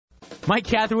Mike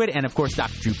Catherwood and, of course,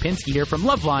 Dr. Drew Pinsky here from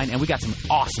Loveline, and we got some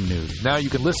awesome news. Now you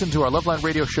can listen to our Loveline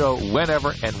radio show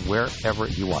whenever and wherever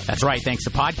you want. That's right. Thanks to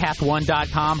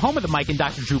PodcastOne.com, home of the Mike and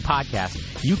Dr. Drew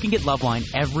podcast, you can get Loveline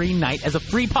every night as a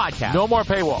free podcast. No more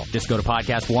paywall. Just go to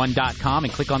PodcastOne.com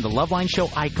and click on the Loveline show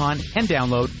icon and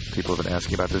download. People have been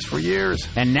asking about this for years.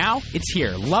 And now it's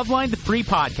here. Loveline, the free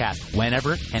podcast,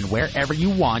 whenever and wherever you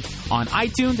want on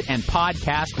iTunes and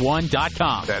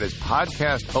PodcastOne.com. That is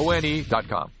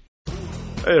PodcastOne.com.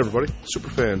 Hey everybody,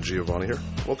 Superfan Giovanni here.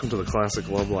 Welcome to the Classic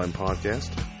Loveline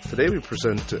podcast. Today we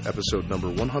present episode number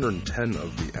 110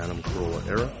 of the Adam Carolla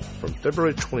era from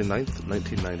February 29th,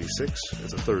 1996.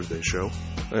 It's a Thursday show,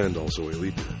 and also a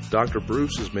leap year. Dr.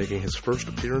 Bruce is making his first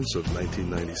appearance of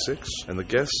 1996, and the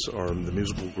guests are the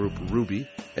musical group Ruby,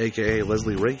 a.k.a.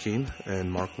 Lesley Rankine,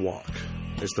 and Mark Walk.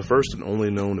 It's the first and only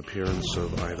known appearance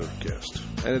of either guest.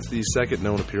 And it's the second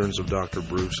known appearance of Dr.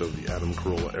 Bruce of the Adam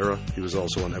Carolla era. He was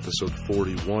also on episode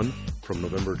 41 from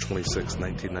November 26,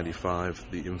 1995,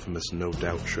 the infamous No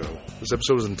Doubt show. This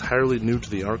episode is entirely new to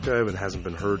the archive and hasn't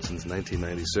been heard since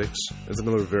 1996. It's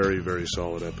another very, very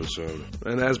solid episode.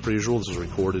 And as per usual, this was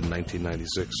recorded in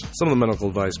 1996. Some of the medical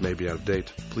advice may be out of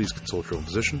date. Please consult your own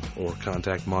physician or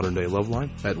contact Modern Day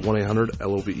Loveline at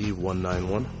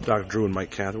 1-800-LOVE-191. Dr. Drew and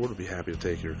Mike Catherwood would be happy to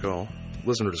take your call.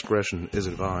 Listener discretion is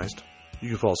advised. You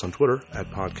can follow us on Twitter at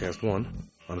Podcast One.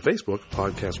 On Facebook,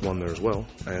 Podcast One there as well,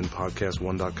 and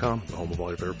PodcastOne.com, the home of all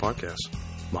your favorite podcasts.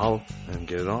 Mahalo, and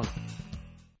get it on.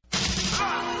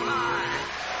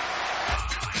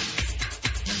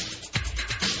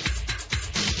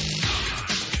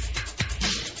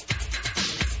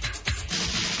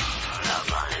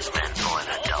 Loveline is meant for an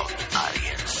adult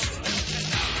audience.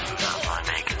 Loveline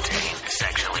may contain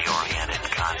sexually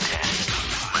oriented content.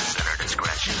 Listener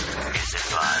discretion is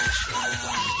advised.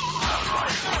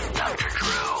 Loveline with Dr.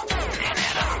 Drew and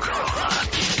Adam Carolla.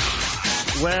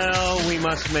 Well, we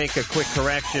must make a quick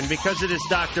correction because it is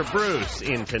Dr. Bruce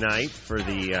in tonight for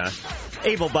the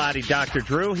able-bodied Dr.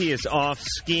 Drew. He is off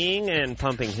skiing and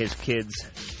pumping his kids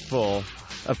full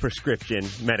of prescription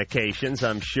medications,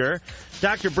 I'm sure.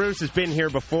 Dr. Bruce has been here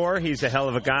before. He's a hell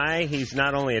of a guy. He's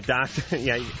not only a doctor.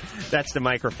 Yeah, that's the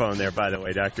microphone there, by the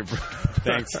way, Dr. Bruce.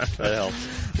 Thanks. That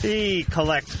helps. He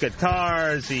collects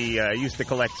guitars. He used to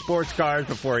collect sports cars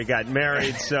before he got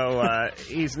married. So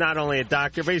he's not only a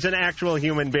doctor, but he's an actual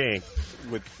human being.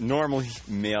 With normal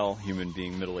male human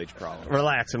being middle-age problems.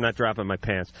 Relax, I'm not dropping my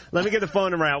pants. Let me get the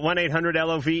phone number out,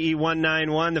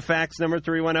 1-800-LOVE-191. The fax number,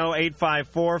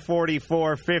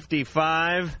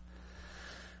 310-854-4455.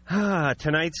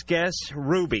 Tonight's guest,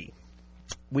 Ruby.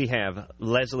 We have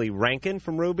Lesley Rankine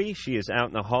from Ruby. She is out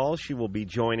in the hall. She will be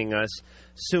joining us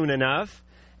soon enough.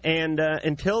 And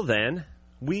until then,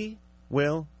 we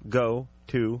will go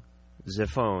to the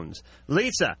phones.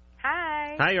 Lisa.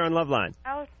 Hi. Hi, you're on Loveline.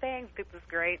 Oh, thanks. This is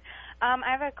great. I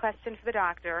have a question for the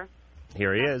doctor.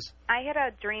 Here he is. I had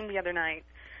a dream the other night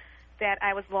that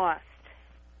I was lost.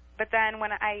 But then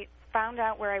when I found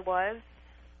out where I was,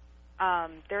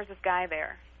 there's this guy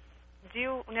there. Do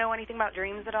you know anything about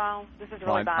dreams at all? This is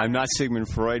really bothering. I'm not Sigmund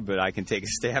Freud, but I can take a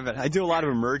stab at it. I do a lot of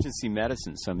emergency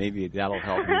medicine, so maybe that'll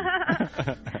help me.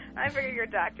 I figure you're a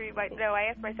doctor. You might know. I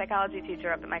asked my psychology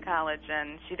teacher up at my college,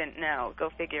 and she didn't know. Go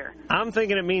figure. I'm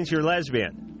thinking it means you're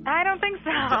lesbian. I don't think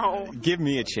so. Give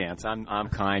me a chance. I'm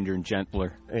kinder and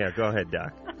gentler. Yeah, go ahead,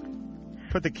 Doc.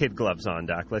 Put the kid gloves on,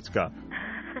 Doc. Let's go.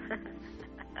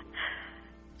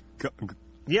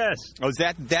 Yes. Oh,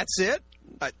 that's it?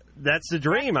 That's the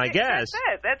dream, I guess.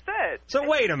 That's it. So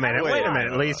wait a minute,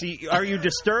 Lisa. Are you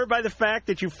disturbed by the fact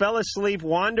that you fell asleep,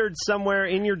 wandered somewhere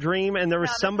in your dream, and there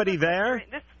was somebody there?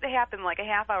 This happened like a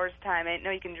half hour's time. I didn't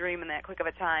know you can dream in that quick of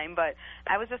a time, but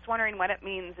I was just wondering what it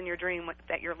means in your dream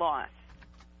that you're lost.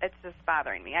 It's just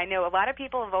bothering me. I know a lot of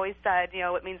people have always said,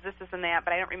 it means this, and that,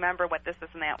 but I don't remember what this,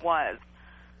 and that was.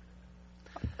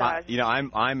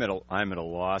 I'm at a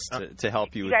loss to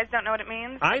help you. You guys don't know what it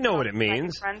means? I know what it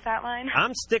means. Friends hotline?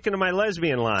 I'm sticking to my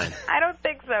lesbian line. I don't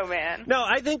think so, man. No,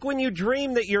 I think when you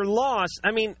dream that you're lost,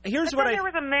 here's what there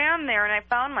was a man there, and I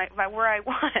found where I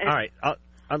was. All right,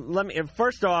 let me.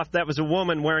 First off, that was a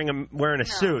woman wearing a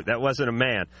suit. That wasn't a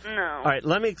man. No. All right,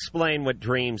 let me explain what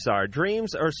dreams are.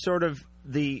 Dreams are sort of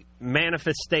the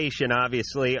manifestation,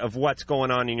 obviously, of what's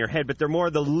going on in your head, but they're more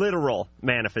the literal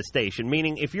manifestation,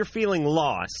 meaning if you're feeling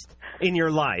lost in your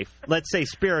life, let's say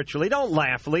spiritually, don't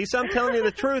laugh, Lisa, I'm telling you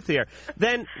the truth here,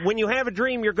 then when you have a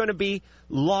dream, you're going to be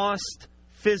lost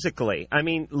physically. I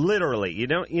mean, literally. You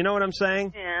know what I'm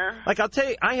saying? Yeah. Like, I'll tell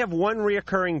you, I have one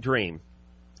reoccurring dream,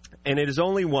 and it is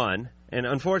only one, and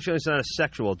unfortunately it's not a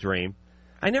sexual dream.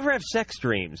 I never have sex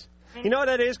dreams. You know what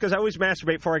that is? Because I always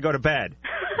masturbate before I go to bed.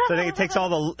 So I think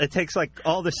it takes like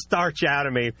all the starch out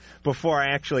of me before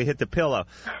I actually hit the pillow.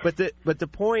 But the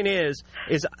point is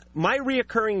my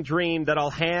reoccurring dream that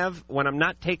I'll have when I'm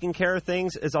not taking care of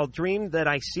things is I'll dream that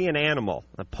I see an animal,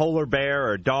 a polar bear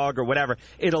or a dog or whatever.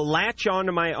 It'll latch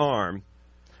onto my arm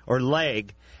or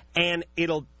leg, and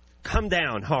it'll come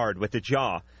down hard with the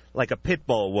jaw like a pit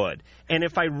bull would. And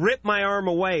if I rip my arm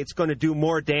away, it's going to do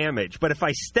more damage. But if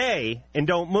I stay and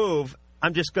don't move,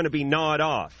 I'm just going to be gnawed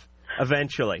off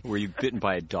eventually. Were you bitten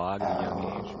by a dog at a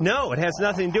young age? No, it has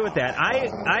nothing to do with that.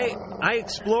 I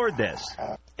explored this.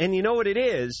 And you know what it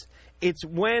is? It's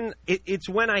when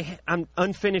I'm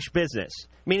unfinished business.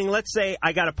 Meaning, let's say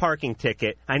I got a parking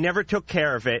ticket, I never took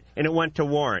care of it, and it went to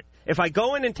warrant. If I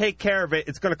go in and take care of it,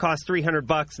 it's going to cost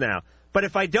 $300 now. But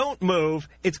if I don't move,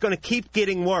 it's going to keep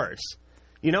getting worse.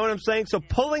 You know what I'm saying? So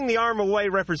pulling the arm away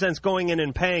represents going in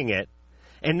and paying it,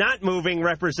 and not moving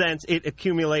represents it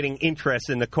accumulating interest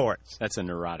in the courts. That's a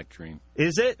neurotic dream.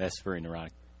 Is it? That's very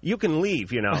neurotic. You can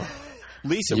leave, you know.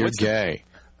 Lisa, you're gay.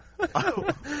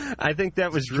 I think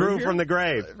that was Drew from the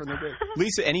grave.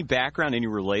 Lisa, any background, any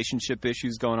relationship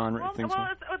issues going on? Well,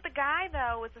 with the guy,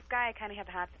 though, was this guy I kind of had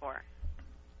the hots for.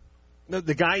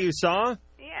 The guy you saw?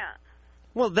 Yeah.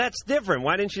 Well, that's different.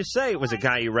 Why didn't you say it was a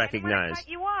guy you recognized? I didn't want to cut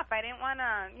you off. I didn't want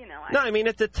to, No, I mean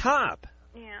at the top.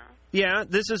 Yeah. Yeah,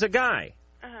 this is a guy.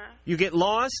 Uh-huh. You get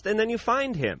lost, and then you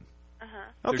find him.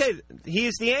 Uh-huh. Okay, he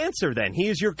is the answer, then. He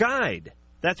is your guide.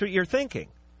 That's what you're thinking.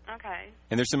 Okay.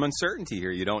 And there's some uncertainty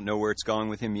here. You don't know where it's going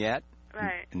with him yet.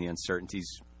 Right. And the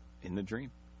uncertainty's in the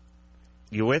dream.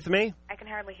 You with me? I can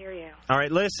hardly hear you. All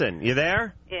right, listen. You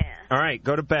there? Yeah. All right,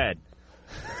 go to bed.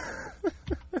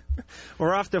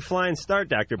 We're off to a flying start,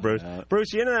 Dr. Bruce.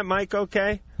 Bruce, you into that mic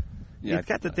okay? Yeah. You've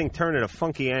got the thing turned at a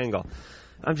funky angle.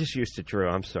 I'm just used to Drew.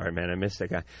 I'm sorry, man. I missed that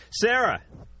guy. Sarah.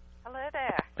 Hello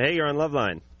there. Hey, you're on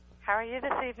Loveline. How are you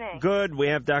this evening? Good. We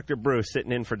have Dr. Bruce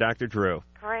sitting in for Dr. Drew.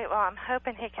 Great. Well, I'm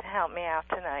hoping he can help me out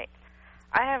tonight.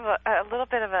 I have a little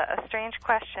bit of a strange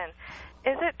question.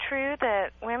 Is it true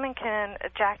that women can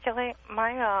ejaculate?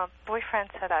 My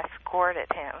boyfriend said I squirted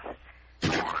him.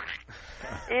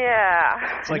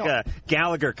 Yeah. It's like a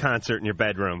Gallagher concert in your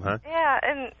bedroom, huh? Yeah,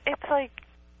 and it's like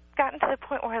gotten to the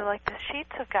point where like the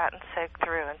sheets have gotten soaked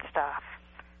through and stuff.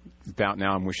 About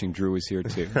now, I'm wishing Drew was here,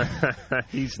 too.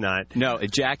 He's not. No,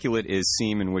 ejaculate is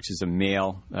semen, which is a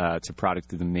male. It's a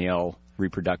product of the male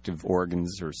reproductive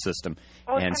organs or system.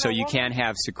 Oh, and so you can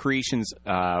have secretions.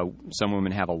 Some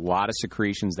women have a lot of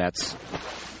secretions. That's...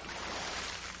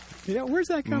 Yeah, where's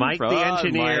that coming Mike from? the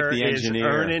engineer is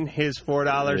earning his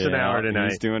 $4 an hour tonight.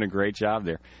 He's doing a great job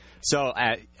there. So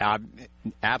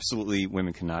absolutely,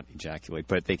 women cannot ejaculate,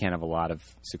 but they can have a lot of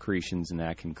secretions, and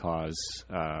that can cause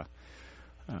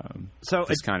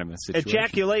this kind of a situation.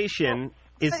 Ejaculation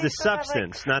is the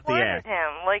substance, not the act.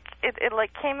 Him. Like it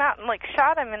like came out and like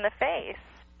shot him in the face.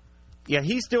 Yeah,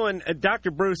 he's doing.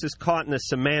 Dr. Bruce is caught in the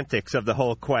semantics of the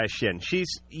whole question.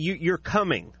 You're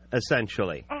coming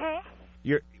essentially. Mm-hmm.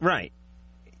 You're right.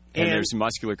 And there's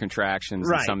muscular contractions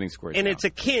and something squirts and out. it's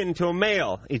akin to a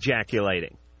male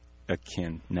ejaculating.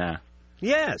 Akin, nah.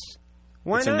 Yes.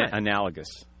 Why it's not?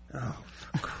 Analogous. Oh,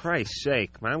 for Christ's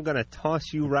sake. I'm going to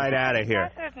toss you right out of here.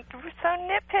 You guys are so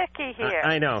nitpicky here.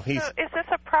 I know. So is this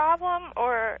a problem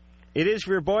or... It is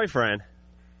for your boyfriend.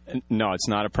 No, it's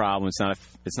not a problem.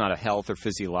 It's not a health or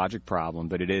physiologic problem,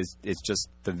 but it's just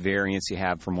the variance you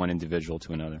have from one individual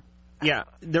to another. Yeah.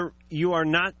 You are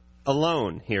not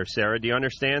alone here, Sarah. Do you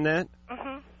understand that?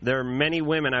 Mm-hmm. There are many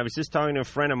women. I was just talking to a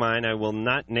friend of mine. I will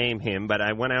not name him, but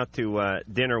I went out to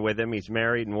dinner with him. He's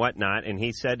married and whatnot, and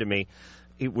he said to me,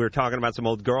 we were talking about some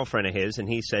old girlfriend of his, and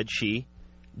he said she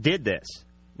did this.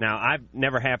 Now, I've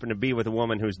never happened to be with a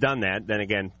woman who's done that. Then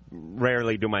again,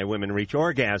 rarely do my women reach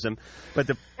orgasm. But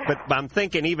I'm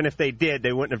thinking even if they did,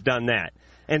 they wouldn't have done that.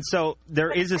 And so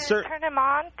there is a certain... Turn him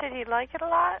on? Did he like it a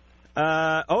lot?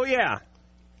 Oh, yeah.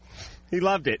 He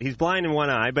loved it. He's blind in one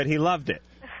eye, but he loved it.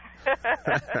 Okay,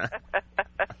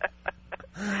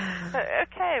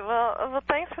 well,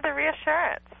 thanks for the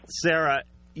reassurance. Sarah,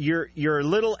 you're a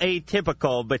little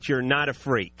atypical, but you're not a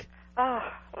freak. Oh,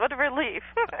 what a relief.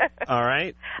 All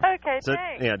right? Okay, so,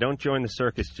 thanks. Yeah, don't join the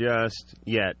circus just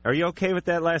yet. Are you okay with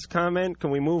that last comment?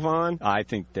 Can we move on? I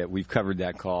think that we've covered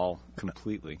that call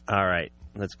completely. All right.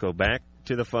 Let's go back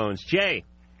to the phones. Jay.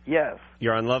 Yes.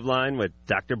 You're on Loveline with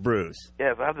Dr. Bruce.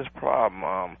 Yes, I have this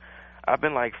problem. I've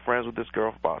been, friends with this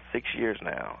girl for about 6 years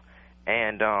now.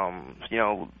 And,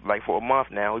 for a month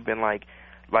now, we've been,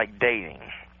 dating.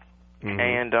 Mm-hmm.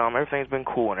 And everything's been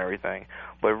cool and everything.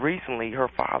 But recently, her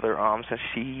father, since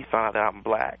he found out I'm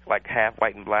black, half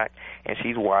white and black, and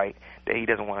she's white, that he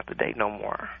doesn't want us to date no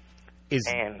more.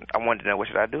 and I wanted to know what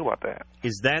should I do about that.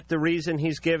 Is that the reason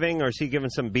he's giving, or is he giving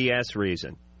some BS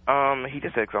reason? He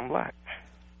just said 'cause I'm black.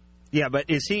 Yeah, but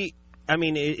is he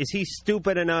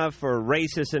stupid enough or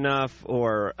racist enough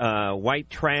or white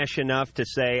trash enough to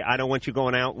say, I don't want you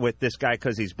going out with this guy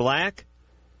because he's black?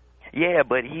 Yeah,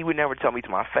 but he would never tell me to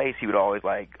my face. He would always,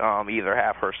 either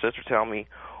have her sister tell me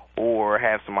or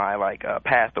have somebody,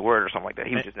 pass the word or something like that.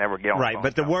 He would just never get on the phone. Right,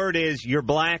 but the word is, you're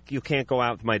black, you can't go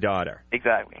out with my daughter.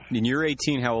 Exactly. And you're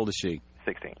 18. How old is she?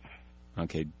 16.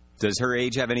 Okay. Does her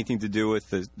age have anything to do with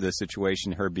the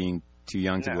situation, her being too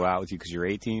young to go out with you because you're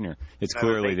 18? Or it's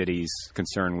clearly that he's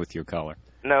concerned with your color?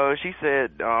 No, she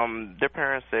said their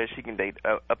parents said she can date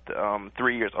up to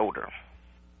 3 years older.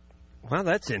 Well,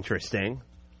 that's interesting.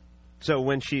 So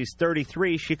when she's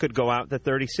 33, she could go out with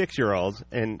a 36-year-old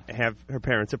and have her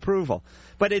parents' approval.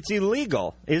 But it's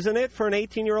illegal, isn't it, for an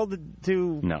 18-year-old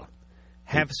to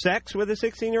have sex with a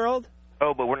 16-year-old?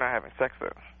 Oh, but we're not having sex,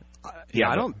 though.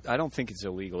 I don't think it's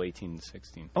illegal, 18 to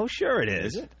 16. Oh, sure it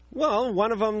is. Is it? Well,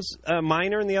 one of them's a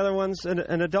minor and the other one's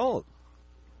an adult.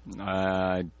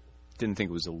 I didn't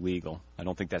think it was illegal. I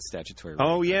don't think that's statutory.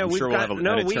 Oh yeah, we'll have an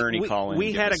attorney call in.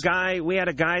 We had a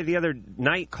guy the other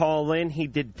night call in. He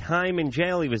did time in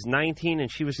jail. He was 19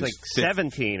 and she was like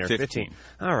 17 or 15.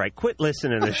 All right, quit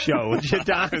listening to the show, would you,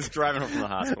 Doc? I was driving home from the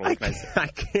hospital.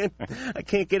 I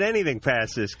can't get anything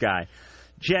past this guy.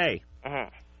 Jay,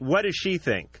 what does she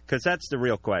think? Because that's the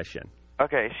real question.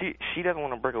 Okay, she doesn't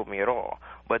want to break up with me at all.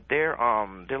 But they're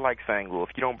like saying, well, if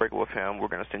you don't break up with him, we're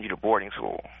going to send you to boarding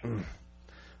school. What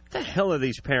the hell are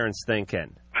these parents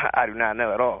thinking? I do not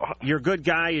know at all. You're a good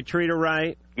guy. You treat her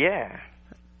right. Yeah.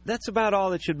 That's about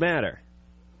all that should matter.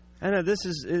 I know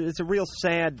it's a real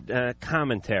sad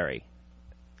commentary.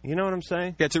 You know what I'm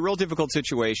saying? Yeah, it's a real difficult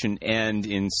situation, and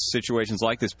in situations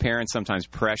like this, parents sometimes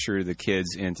pressure the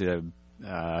kids into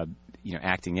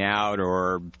acting out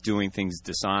or doing things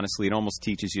dishonestly. It almost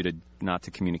teaches you not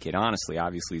to communicate honestly.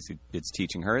 Obviously, it's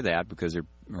teaching her that because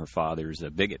her father's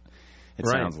a bigot. It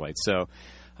sounds like so.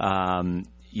 Do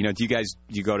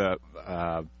you go to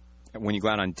when you go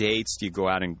out on dates? Do you go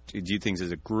out and do things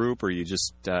as a group, or you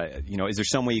just is there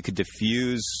some way you could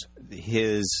diffuse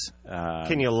his?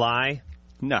 Can you lie?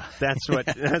 No, that's what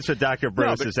Dr.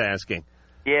 Bruce is asking.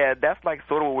 Yeah, that's like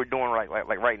sort of what we're doing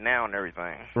right now and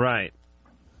everything. Right.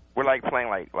 We're like playing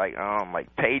like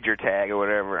pager tag or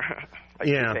whatever.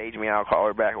 You page me, I'll call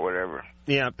her back or whatever.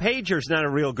 Yeah, pager's not a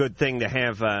real good thing to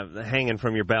have hanging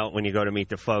from your belt when you go to meet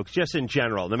the folks, just in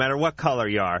general, no matter what color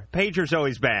you are. Pager's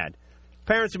always bad.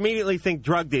 Parents immediately think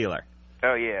drug dealer.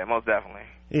 Oh, yeah, most definitely.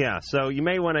 Yeah, so you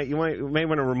may want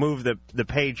to remove the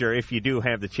pager if you do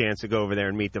have the chance to go over there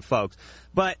and meet the folks.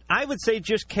 But I would say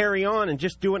just carry on and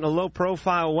just do it in a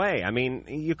low-profile way. I mean,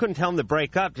 you couldn't tell him to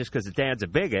break up just because the dad's a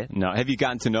bigot. No. Have you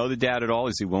gotten to know the dad at all?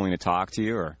 Is he willing to talk to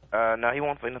you? Or no, he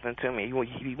won't say nothing to me. He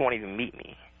won't even meet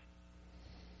me.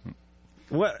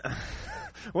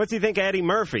 What's he think of Eddie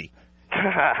Murphy?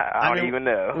 I don't even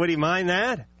know. Would he mind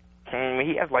that?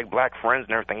 He has black friends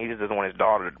and everything. He just doesn't want his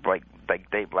daughter to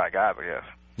date black guys, I guess.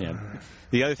 Yeah.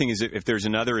 The other thing is if there's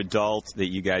another adult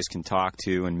that you guys can talk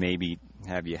to and maybe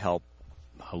have you help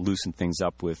loosen things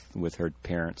up with her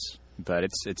parents. But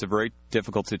it's a very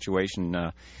difficult situation.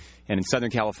 And in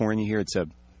Southern California here, it's a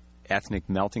ethnic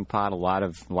melting pot. A lot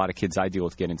of kids I deal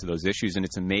with get into those issues, and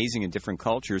it's amazing in different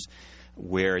cultures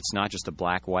where it's not just a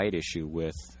black-white issue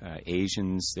with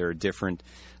Asians. There are different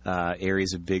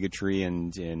areas of bigotry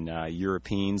and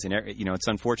Europeans, and it's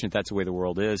unfortunate that's the way the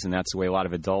world is, and that's the way a lot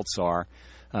of adults are.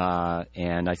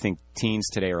 And I think teens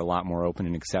today are a lot more open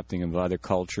and accepting of other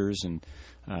cultures, and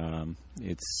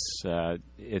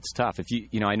it's tough. If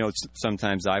I know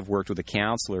sometimes I've worked with a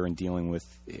counselor in dealing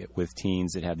with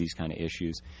teens that have these kind of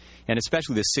issues, and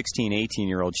especially this 16,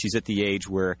 18-year-old. She's at the age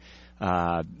where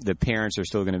the parents are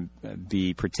still going to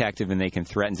be protective, and they can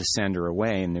threaten to send her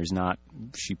away. And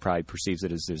she probably perceives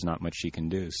it as there's not much she can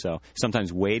do. So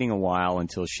sometimes waiting a while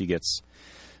until she gets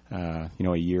a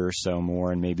year or so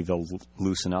more, and maybe they'll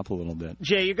loosen up a little bit.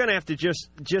 Jay, you're going to have to just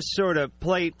sort of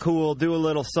play it cool, do a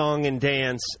little song and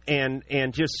dance, and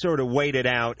just sort of wait it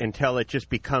out until it just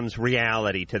becomes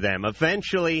reality to them.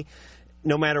 Eventually,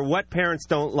 no matter what parents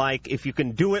don't like, if you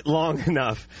can do it long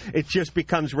enough, it just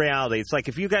becomes reality. It's like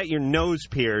if you got your nose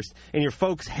pierced and your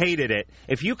folks hated it,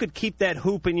 if you could keep that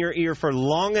hoop in your ear for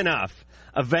long enough,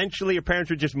 eventually your parents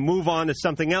would just move on to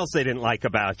something else they didn't like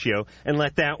about you and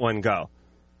let that one go.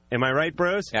 Am I right,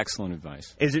 Bruce? Excellent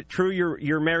advice. Is it true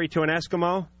you're married to an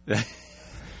Eskimo?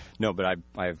 No, but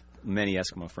I have many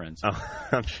Eskimo friends. Oh,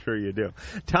 I'm sure you do.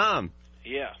 Tom.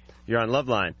 Yeah. You're on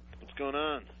Loveline. What's going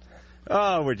on?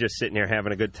 Oh, we're just sitting here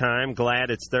having a good time.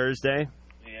 Glad it's Thursday.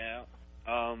 Yeah.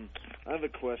 I have a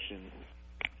question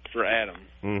for Adam.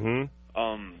 Mm-hmm.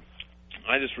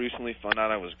 I just recently found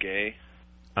out I was gay.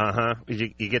 Uh-huh.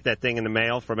 Did you get that thing in the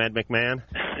mail from Ed McMahon?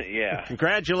 Yeah.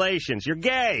 Congratulations, you're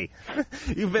gay.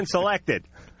 You've been selected.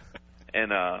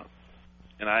 And I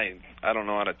don't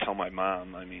know how to tell my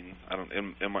mom. I mean,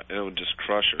 it would just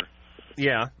crush her.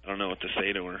 Yeah. I don't know what to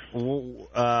say to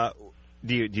her.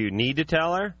 Do you need to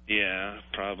tell her? Yeah,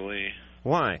 probably.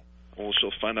 Why? Well,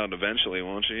 she'll find out eventually,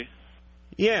 won't she?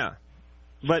 Yeah.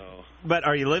 But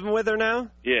are you living with her now?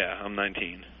 Yeah, I'm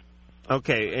 19.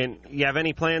 Okay, and you have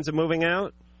any plans of moving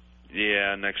out?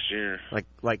 Yeah, next year.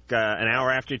 Like an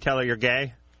hour after you tell her you're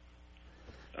gay?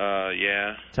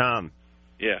 Yeah. Tom.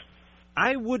 Yeah.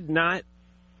 I would not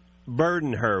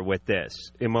burden her with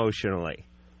this emotionally.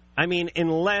 I mean,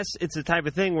 unless it's the type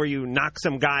of thing where you knock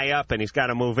some guy up and he's got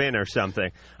to move in or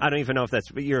something. I don't even know if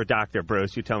that's... You're a doctor,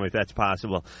 Bruce. You tell me if that's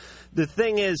possible. The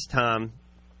thing is, Tom,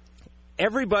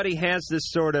 everybody has this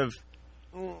sort of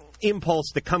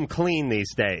impulse to come clean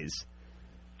these days.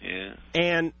 Yeah.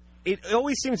 And it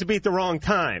always seems to be at the wrong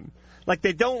time. Like,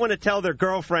 they don't want to tell their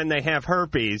girlfriend they have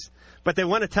herpes, but they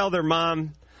want to tell their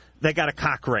mom they got a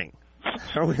cock ring.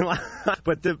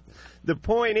 But the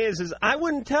point is I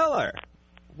wouldn't tell her.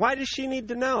 Why does she need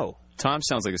to know? Tom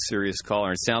sounds like a serious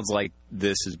caller. It sounds like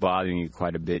this is bothering you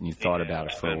quite a bit, and you thought about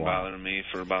it for a while. It's been bothering me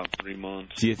for about 3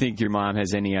 months. Do you think your mom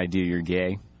has any idea you're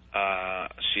gay?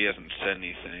 She hasn't said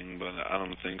anything, but I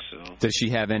don't think so. Does she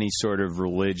have any sort of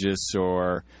religious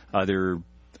or other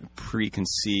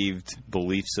preconceived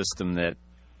belief system that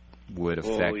would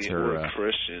affect her? We're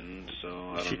Christian, so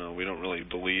I don't know. We don't really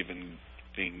believe in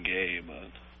being gay,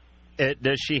 but...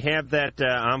 Does she have that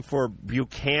I'm for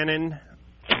Buchanan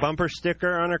bumper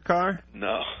sticker on her car?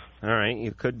 No. All right,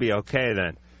 you could be okay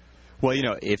then. Well, you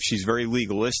know, if she's very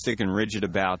legalistic and rigid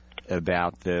about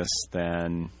this,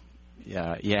 then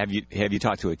have you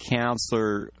talked to a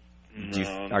counselor?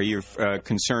 No. Are you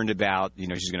concerned about,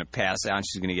 she's going to pass out and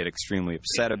she's going to get extremely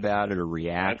upset about it or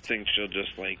react? I think she'll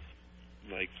just like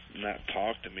not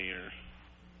talk to me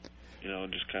or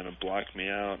just kind of block me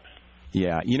out.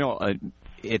 Yeah,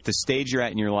 at the stage you're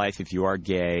at in your life, if you are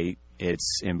gay,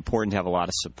 it's important to have a lot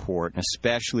of support,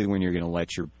 especially when you're going to let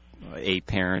a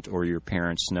parent or your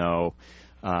parents know.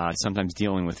 Sometimes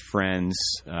dealing with friends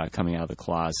coming out of the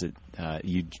closet,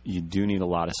 you do need a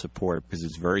lot of support because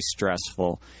it's very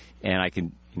stressful, and I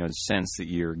can sense that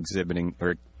you're exhibiting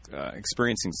or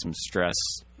experiencing some stress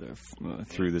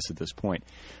through this at this point.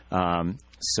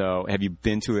 So have you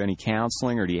been to any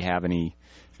counseling, or do you have any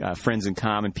friends in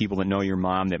common, people that know your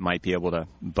mom that might be able to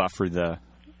buffer the...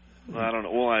 I don't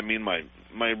know. Well, I mean, my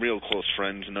real close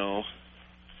friends know.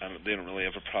 They don't really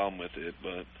have a problem with it,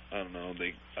 but I don't know.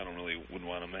 I don't really wouldn't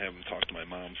want them to have them talk to my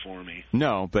mom for me.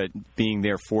 No, but being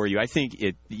there for you, I think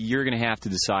you're going to have to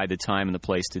decide the time and the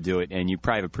place to do it, and you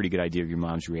probably have a pretty good idea of your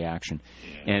mom's reaction.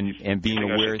 Yeah. And being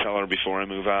aware... I should tell her before I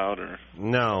move out, or...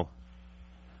 No.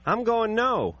 I'm going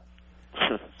no.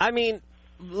 I mean,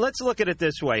 let's look at it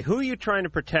this way. Who are you trying to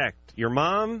protect? Your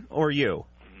mom or you?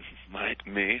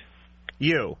 Me.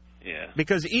 You. Yeah.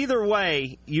 Because either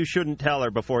way, you shouldn't tell her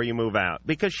before you move out.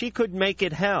 Because she could make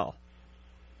it hell.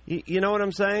 You know what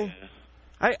I'm saying?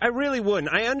 Yeah. I really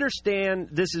wouldn't. I understand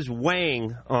this is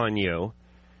weighing on you.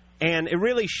 And it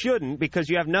really shouldn't, because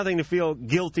you have nothing to feel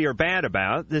guilty or bad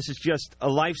about. This is just a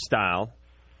lifestyle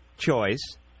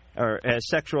choice or a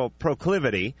sexual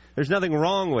proclivity. There's nothing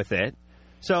wrong with it.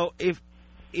 So if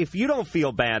you don't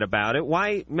feel bad about it,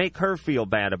 why make her feel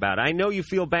bad about it? I know you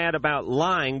feel bad about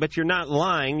lying, but you're not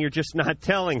lying. You're just not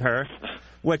telling her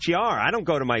what you are. I don't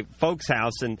go to my folks'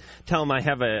 house and tell them I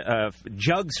have a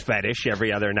jugs fetish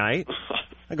every other night.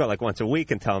 I go like once a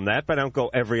week and tell them that, but I don't go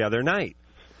every other night.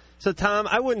 So, Tom,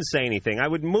 I wouldn't say anything. I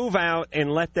would move out and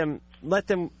let them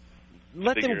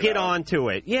get onto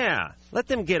it. Yeah, let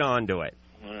them get onto it.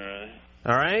 All right.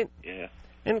 All right? Yeah.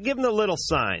 And give them the little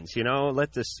signs,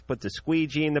 put the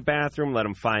squeegee in the bathroom, let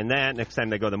them find that. Next time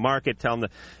they go to the market, tell them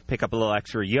to pick up a little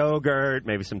extra yogurt,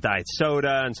 maybe some diet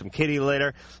soda and some kitty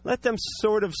litter. Let them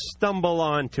sort of stumble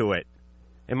onto it.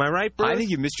 Am I right, Bruce? I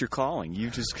think you missed your calling.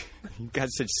 You've got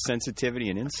such sensitivity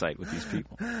and insight with these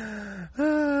people.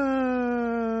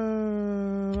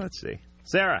 Let's see.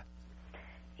 Sarah.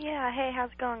 Yeah, hey,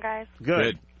 how's it going, guys?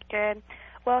 Good. Good.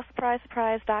 Well, surprise,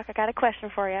 surprise, Doc, I got a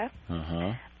question for you.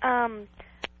 Uh-huh.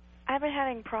 I've been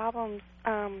having problems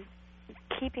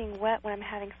keeping wet when I'm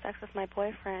having sex with my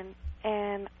boyfriend,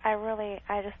 and I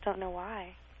just don't know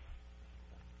why.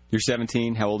 You're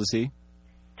 17. How old is he?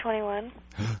 21.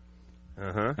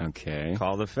 Uh-huh. Okay.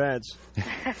 Call the feds.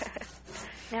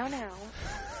 No.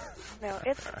 No,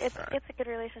 it's a good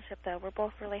relationship though. We're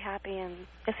both really happy, and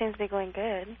it seems to be going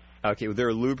good. Okay, well, there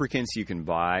are lubricants you can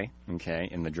buy, okay,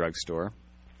 in the drugstore,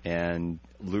 and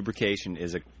lubrication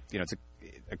is it's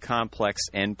a complex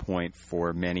endpoint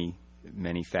for many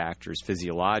factors.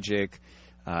 Physiologic,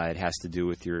 it has to do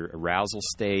with your arousal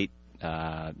state,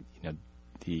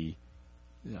 the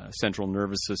central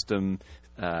nervous system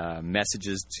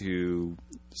messages to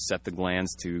set the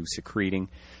glands to secreting.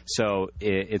 So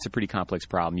it's a pretty complex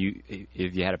problem.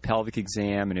 If you had a pelvic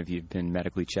exam and if you've been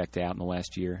medically checked out in the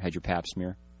last year, had your pap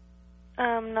smear?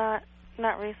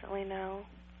 Not recently, no.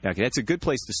 Okay, that's a good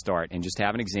place to start, and just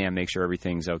have an exam, make sure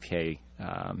everything's okay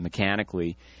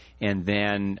mechanically, and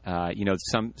then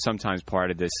sometimes part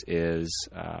of this is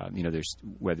there's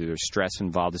whether there's stress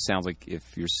involved. It sounds like if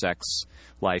your sex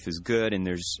life is good and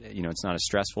there's it's not a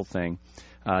stressful thing,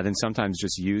 then sometimes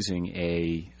just using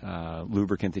a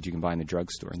lubricant that you can buy in the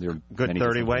drugstore. And there are good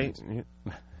 30-way.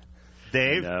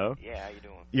 Dave, no. Yeah, how you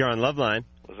doing? You're on Loveline.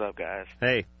 What's up, guys?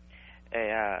 Hey.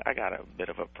 Hey, I got a bit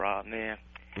of a problem there.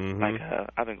 Mm-hmm. Like,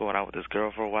 I've been going out with this girl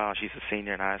for a while. She's a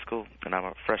senior in high school, and I'm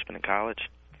a freshman in college.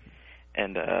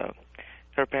 And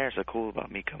her parents are cool about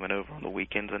me coming over on the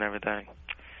weekends and everything.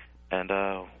 And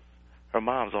her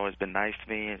mom's always been nice to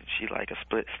me, and she's like a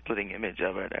splitting image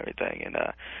of her and everything. And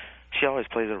she always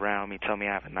plays around me, tell me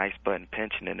I have a nice butt and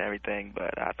pension and everything,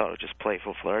 but I thought it was just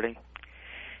playful flirting.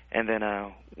 And then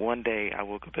one day I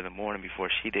woke up in the morning before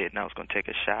she did, and I was going to take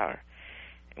a shower.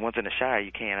 And once in the shower,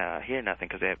 you can't hear nothing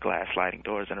because they have glass sliding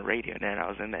doors and a radio. And then I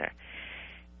was in there,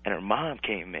 and her mom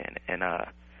came in, and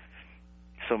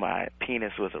so my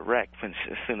penis was erect as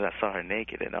soon as I saw her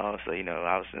naked. And also,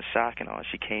 I was in shock and all.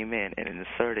 She came in and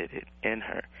inserted it in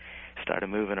her, started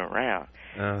moving around.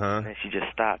 And then she just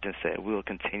stopped and said, "We'll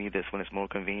continue this when it's more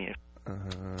convenient."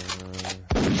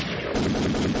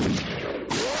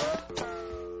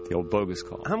 The old bogus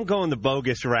call. I'm going the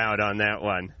bogus route on that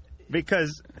one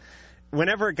because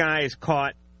whenever a guy is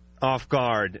caught off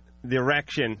guard, the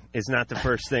erection is not the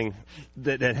first thing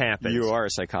that happens. You are a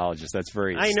psychologist. That's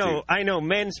very astute. I know.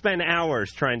 Men spend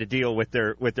hours trying to deal with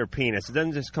their penis. It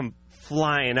doesn't just come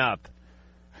flying up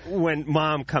when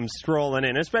mom comes strolling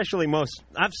in. Especially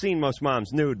I've seen most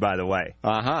moms nude, by the way.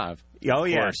 Oh,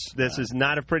 yes. This is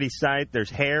not a pretty sight.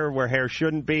 There's hair where hair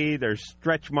shouldn't be. There's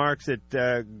stretch marks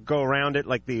that go around it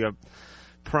like the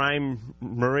prime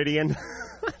meridian.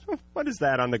 What is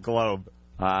that on the globe?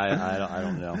 I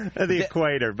don't know. The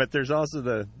equator, but there's also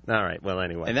the... All right, well,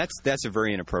 anyway. And that's a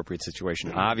very inappropriate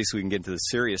situation. Obviously, we can get into the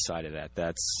serious side of that.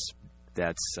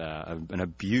 That's an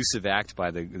abusive act by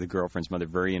the girlfriend's mother.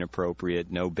 Very inappropriate.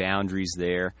 No boundaries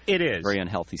there. It is. Very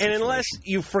unhealthy situation. And unless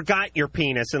you forgot your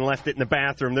penis and left it in the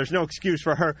bathroom, there's no excuse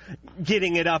for her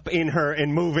getting it up in her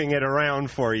and moving it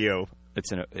around for you.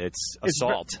 It's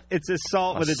assault. It's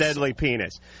assault with a deadly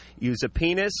penis. Use a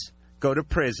penis, go to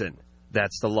prison.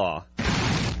 That's the law.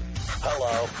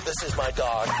 Hello, this is my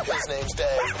dog. His name's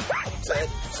Dave. Sit,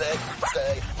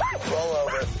 stay, roll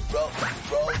over, roll,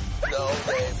 no,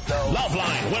 Dave, no.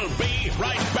 Loveline will be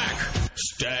right back.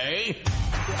 Stay.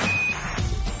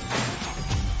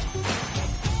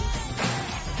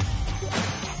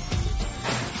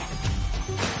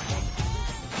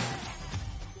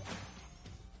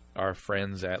 Our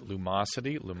friends at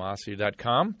Lumosity,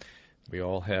 Lumosity.com. We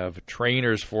all have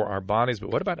trainers for our bodies,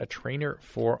 but what about a trainer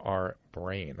for our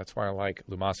brain? That's why I like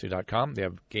Lumosity.com. They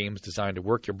have games designed to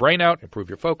work your brain out, improve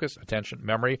your focus, attention,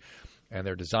 memory, and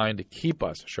they're designed to keep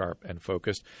us sharp and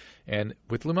focused. And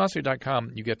with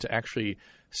Lumosity.com, you get to actually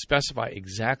specify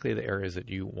exactly the areas that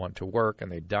you want to work,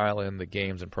 and they dial in the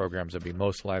games and programs that would be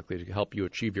most likely to help you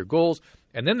achieve your goals.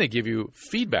 And then they give you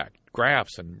feedback,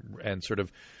 graphs, and sort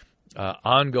of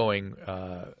ongoing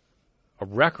a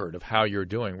record of how you're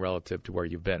doing relative to where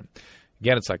you've been.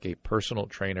 Again, it's like a personal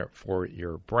trainer for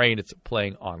your brain. It's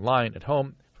playing online at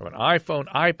home from an iPhone,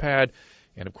 iPad,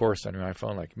 and, of course, on your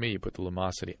iPhone, like me, you put the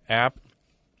Lumosity app.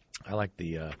 I like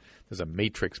there's a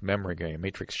matrix memory game,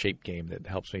 matrix shape game that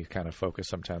helps me kind of focus.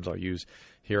 Sometimes I'll use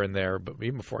here and there, but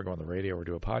even before I go on the radio or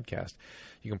do a podcast,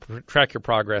 you can track your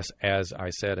progress, as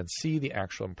I said, and see the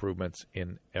actual improvements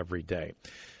in every day.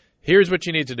 Here's what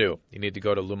you need to do. You need to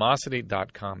go to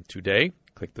Lumosity.com today.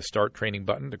 Click the Start Training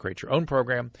button to create your own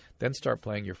program. Then start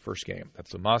playing your first game.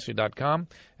 That's Lumosity.com.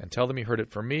 And tell them you heard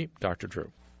it from me, Dr.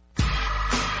 Drew.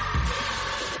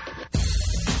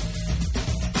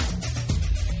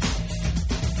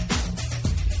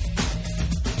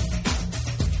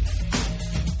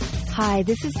 Hi,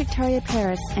 this is Victoria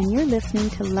Paris, and you're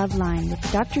listening to Loveline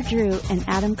with Dr. Drew and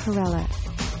Adam Carella.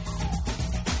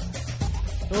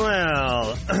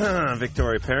 Well,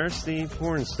 Victoria Paris, the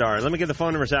porn star. Let me get the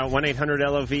phone numbers out.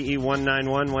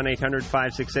 1-800-LOVE-191,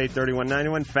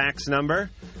 1-800-568-3191. Fax number,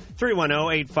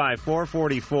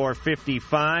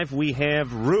 310-854-4455. We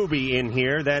have Ruby in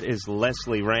here. That is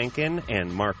Lesley Rankine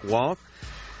and Mark Walk.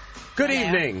 Good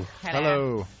evening.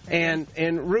 Hello. And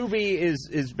Ruby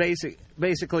is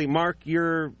basically, Mark,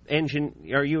 are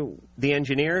you the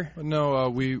engineer? No,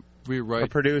 we write. A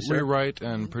producer? We write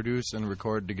and produce and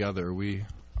record together. We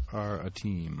are a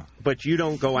team. But you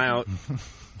don't go out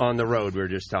on the road we were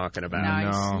just talking about.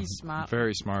 No, he's smart.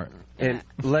 Very smart. And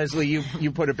Lesley,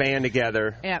 you put a band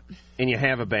together. Yep. And you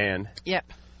have a band. Yep.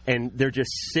 And they're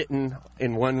just sitting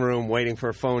in one room waiting for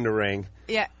a phone to ring.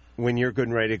 Yeah. When you're good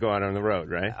and ready to go out on the road,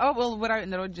 right? Oh, well, we're out on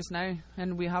the road just now,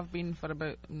 and we have been for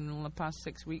about the past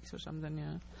 6 weeks or something,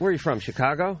 yeah. Where are you from,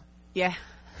 Chicago? Yeah.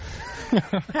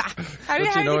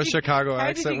 Don't you know a Chicago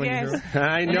accent when you hear it?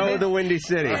 I know the Windy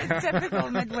City. Typical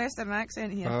Midwestern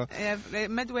accent here.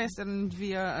 Midwestern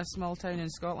via a small town in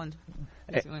Scotland,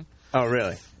 basically. Oh,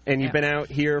 really? And you've been out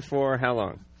here for how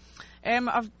long?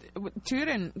 I've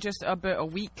touring just about a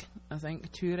week, I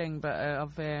think, touring, but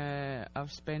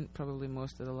I've spent probably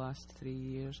most of the last 3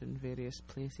 years in various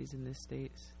places in the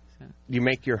States. So. You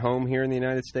make your home here in the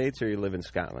United States, or you live in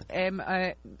Scotland?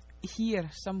 Here,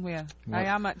 somewhere. What? I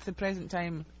am at the present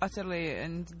time utterly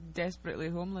and desperately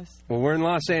homeless. Well, we're in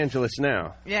Los Angeles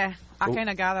now. Yeah, I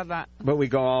kind of gathered that. But we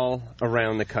go all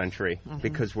around the country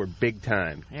because we're big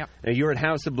time. Yep. Now, you're at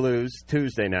House of Blues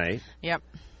Tuesday night. Yep.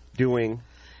 Doing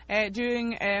a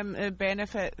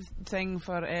benefit thing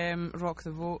for Rock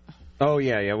the Vote. Oh,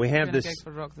 yeah. We have this.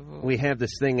 For Rock the Vote. We have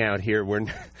this thing out here where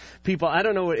people. I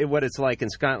don't know what it's like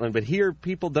in Scotland, but here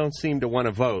people don't seem to want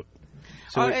to vote.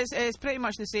 So it's pretty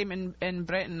much the same in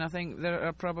Britain. I think there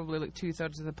are probably like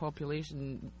 2/3 of the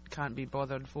population can't be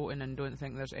bothered voting and don't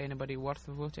think there's anybody worth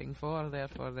voting for.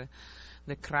 Therefore, the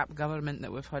crap government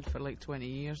that we've had for like 20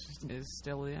 years is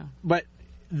still there. But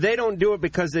they don't do it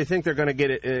because they think they're going to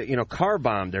get it, car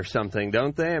bombed or something,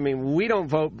 don't they? I mean, we don't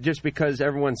vote just because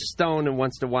everyone's stoned and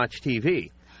wants to watch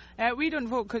TV. We don't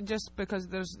vote just because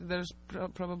there's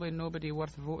probably nobody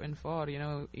worth voting for. You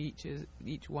know,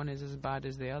 each one is as bad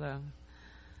as the other.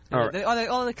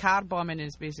 All the car bombing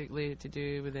is basically to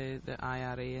do with the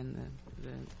IRA and the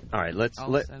all right, let's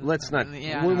not.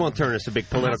 Yeah, we won't turn this a big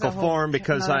political forum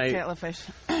because I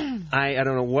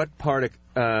don't know what part of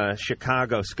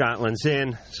Chicago Scotland's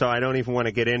in, so I don't even want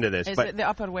to get into this. It's the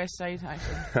Upper West Side,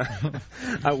 actually.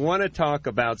 I want to talk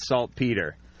about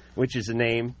Saltpeter, which is the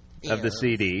name of the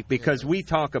CD, because we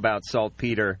talk about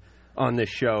Saltpeter on this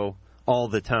show all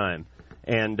the time,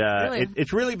 and really?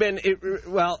 It's really been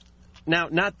Now,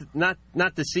 not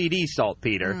the CD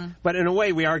Saltpeter, but in a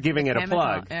way we are giving it a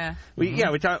plug. Yeah. We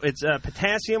talk. It's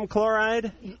potassium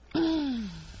chloride.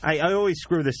 I always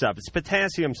screw this up. It's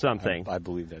potassium something. I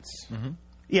believe that's.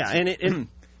 Yeah, and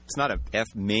it's not a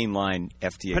mainline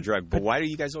FDA drug. But why do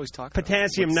you guys always talk about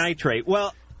potassium nitrate?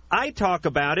 Well, I talk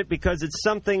about it because it's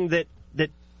something that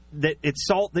it's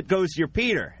salt that goes to your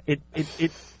peter. It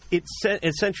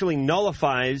essentially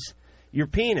nullifies your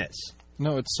penis.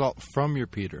 No, it's salt from your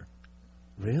peter.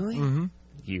 Really? Mm-hmm.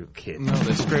 You kid. No,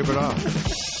 they scrape it off.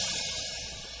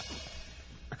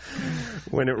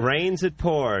 When it rains, it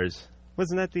pours.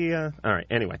 Wasn't that the... All right,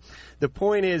 anyway. The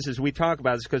point is we talk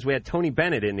about this because we had Tony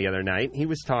Bennett in the other night. He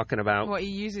was talking about... What, he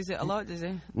uses it a lot, does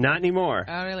he? Not anymore.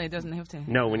 Oh, really? He doesn't have to?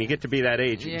 No, when you get to be that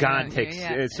age, God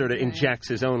injects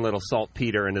his own little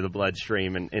saltpeter into the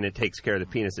bloodstream, and it takes care of the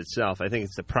penis itself. I think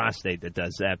it's the prostate that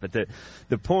does that. But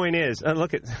the point is...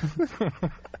 look at...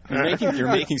 You're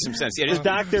making some sense. It is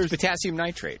potassium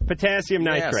nitrate. Potassium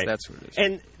nitrate. Yes, that's what it is.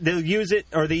 And they'll use it,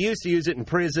 or they used to use it in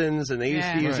prisons, and they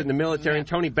used to use it in the military. And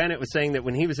Tony Bennett was saying that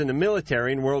when he was in the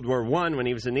military in World War I, when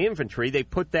he was in the infantry, they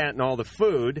put that in all the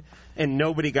food, and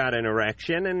nobody got an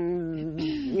erection, and,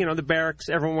 the barracks,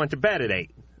 everyone went to bed at 8.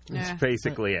 That's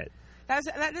basically it.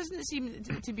 That doesn't seem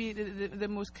to be the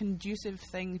most conducive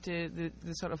thing to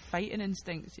the sort of fighting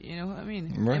instinct, you know what I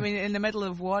mean? Right. I mean, in the middle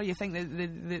of war, you think that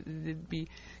they'd be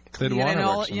clear they'd want and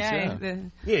all.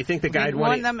 erections, you think the guy'd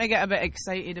want them to get a bit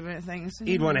excited about things.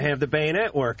 He'd want to have the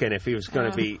bayonet working if he was going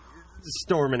to be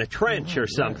storming a trench or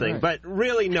something. Right. But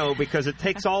really, no, because it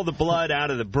takes all the blood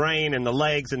out of the brain and the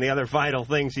legs and the other vital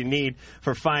things you need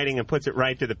for fighting and puts it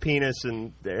right to the penis,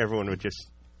 and everyone would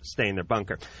just stay in their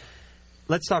bunker.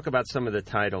 Let's talk about some of the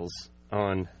titles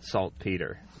on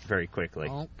Saltpeter very quickly.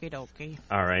 Okie dokie.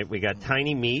 All right, we got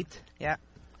Tiny Meat. Yeah.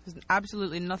 There's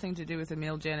absolutely nothing to do with the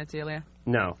male genitalia.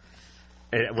 No.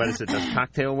 What is it? Those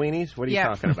cocktail weenies? What are you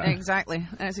talking about? Exactly.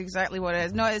 That's exactly what it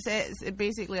is. No, it's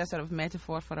basically a sort of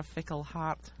metaphor for a fickle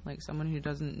heart, like someone who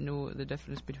doesn't know the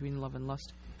difference between love and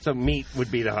lust. So meat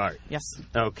would be the heart. Yes.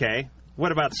 Okay.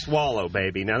 What about swallow,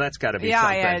 baby? Now that's got to be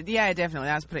something. Yeah, definitely.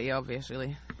 That's pretty obvious,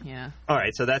 really. Yeah. All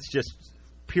right, so that's just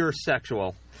pure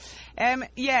sexual.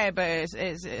 Yeah, but it's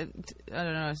I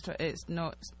don't know. It's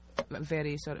not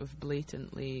very sort of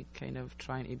blatantly kind of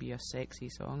trying to be a sexy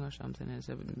song or something. It's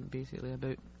basically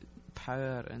about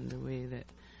power and the way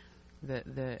that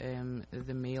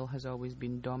the male has always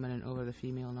been dominant over the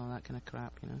female and all that kind of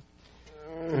crap, you know.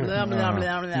 Not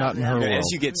in her world. As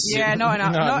you get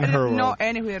not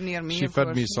anywhere near me. She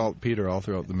fed me saltpeter all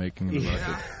throughout the making of the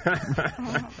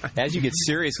record. As you get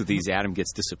serious with these, Adam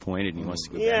gets disappointed and he wants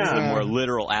to go back to the more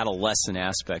literal adolescent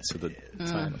aspects of the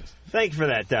time. Thank you for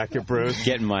that, Dr. Bruce.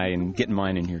 Getting mine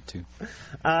in here, too.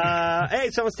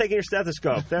 Hey, someone's taking your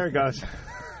stethoscope. There it goes.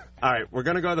 All right, we're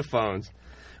going to go to the phones.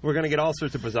 We're going to get all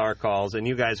sorts of bizarre calls, and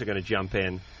you guys are going to jump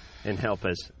in and help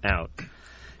us out.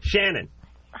 Shannon.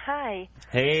 Hi.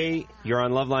 Hey, you're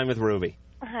on Love Line with Ruby.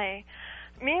 Hi.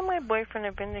 Me and my boyfriend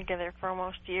have been together for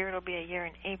almost a year. It'll be a year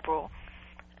in April.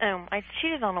 I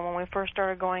cheated on him when we first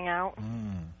started going out,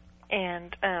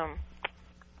 and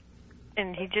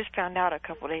he just found out a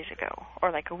couple days ago,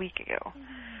 or like a week ago.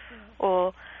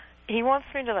 Well, he wants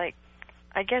me to, like,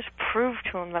 I guess prove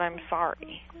to him that I'm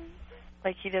sorry.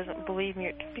 Like, he doesn't believe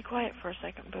me. Be quiet for a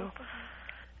second, boo.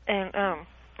 And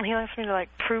he wants me to, like,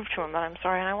 prove to him that I'm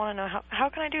sorry, and I want to know how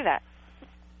can I do that?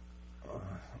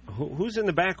 Who's in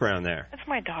the background there? It's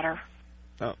my daughter.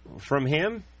 From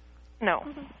him? No.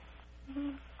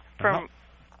 From...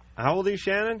 How old are you,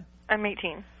 Shannon? I'm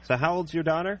 18. So how old's your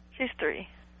daughter? She's 3.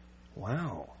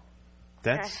 Wow.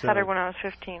 I had her when I was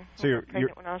 15. So you're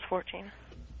pregnant when I was 14.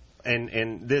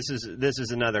 And this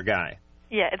is another guy.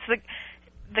 Yeah, it's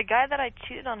the guy that I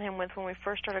cheated on him with when we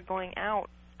first started going out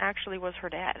actually was her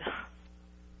dad.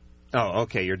 Oh,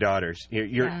 okay, your daughter's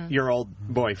your old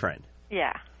boyfriend.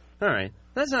 Yeah. All right.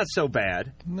 That's not so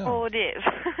bad. No. Oh, it is.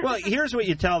 Well, here's what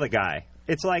you tell the guy.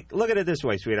 It's like, look at it this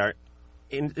way, sweetheart.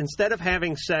 Instead of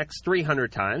having sex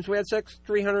 300 times, we had sex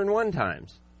 301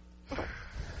 times.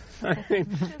 I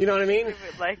mean, you know what I mean?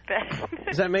 Like that.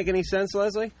 Does that make any sense,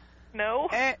 Lesley? No.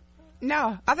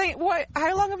 No. I think,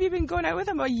 how long have you been going out with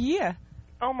him? A year?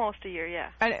 Almost a year,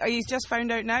 yeah. And he's just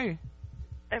found out now?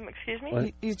 Excuse me?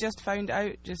 What? He's just found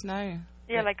out just now.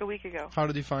 Yeah, like a week ago. How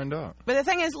did he find out? But the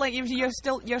thing is, like, if you're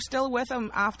still with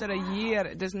him after a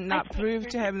year, doesn't that prove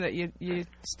to him that you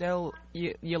still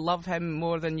love him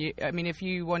more than you? I mean, if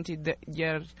you wanted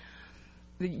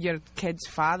your kid's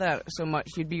father so much,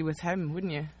 you'd be with him,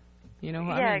 wouldn't you? You know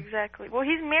what I mean? Yeah, exactly. Well,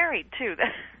 he's married too.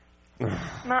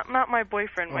 Not my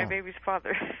boyfriend, my baby's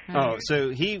father. Oh, so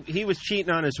he was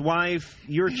cheating on his wife.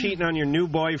 You're cheating on your new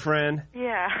boyfriend.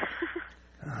 Yeah.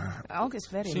 August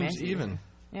very Seems messy. even.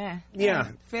 Yeah.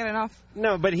 Fair enough.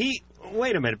 No, but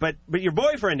wait a minute. But your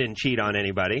boyfriend didn't cheat on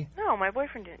anybody. No, my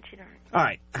boyfriend didn't cheat on me. All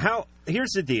right.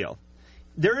 Here's the deal.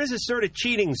 There is a sort of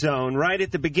cheating zone right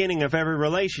at the beginning of every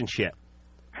relationship.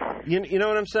 You know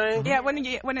what I'm saying? Yeah, when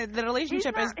the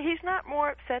relationship is... He's not more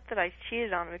upset that I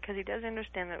cheated on him because he does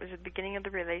understand that it was the beginning of the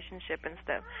relationship and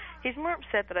stuff. He's more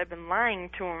upset that I've been lying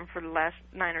to him for the last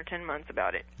 9 or 10 months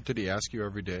about it. Did he ask you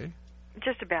every day?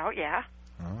 Just about, yeah.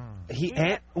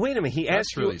 Oh. Wait a minute. He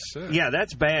asked really you... sick. Yeah,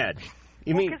 that's bad.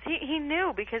 You mean... Because he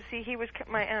knew, because he was...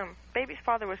 My baby's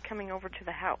father was coming over to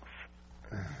the house.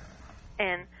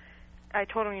 And I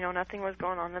told him, nothing was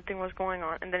going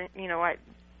on, and then, I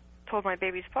told my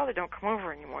baby's father, don't come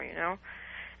over anymore,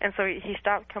 and so he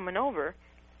stopped coming over.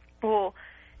 Well,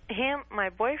 my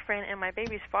boyfriend and my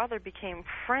baby's father became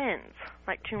friends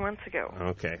like 2 months ago.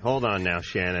 Okay, hold on now,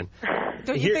 Shannon.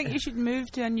 Don't you think you should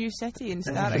move to a new city and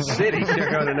start again? City,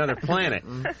 should go to another planet.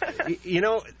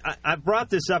 I've brought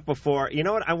this up before. You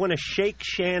know what? I want to shake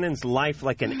Shannon's life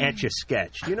like an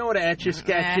Etch-a-Sketch. Do you know what an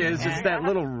Etch-a-Sketch is? It's that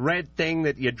little red thing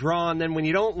that you draw, and then when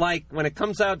it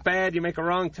comes out bad, you make a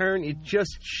wrong turn, you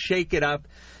just shake it up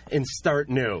and start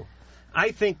new.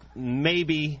 I think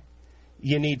maybe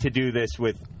you need to do this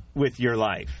with your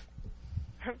life.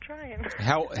 I'm trying.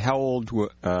 How old,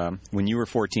 when you were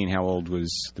 14, how old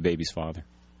was the baby's father?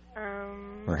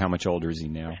 Or how much older is he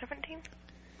now? 17.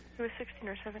 He was 16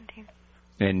 or 17.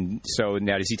 And so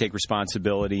now does he take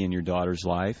responsibility in your daughter's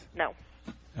life? No.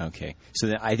 Okay. So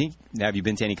then I think, have you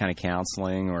been to any kind of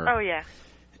counseling? Oh, yeah.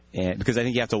 Because I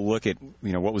think you have to look at,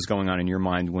 what was going on in your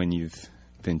mind when you've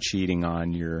been cheating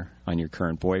on your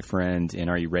current boyfriend, and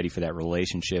are you ready for that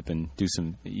relationship, and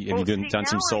have you done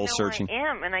some soul searching? I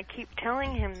am, and I keep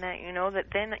telling him that, that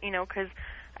then, because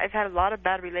I've had a lot of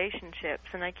bad relationships,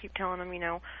 and I keep telling him,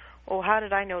 well, how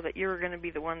did I know that you were going to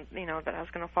be the one, that I was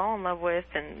going to fall in love with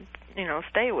and,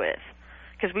 stay with?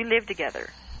 Because we live together,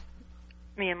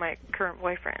 me and my current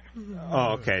boyfriend.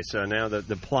 Oh, okay. So now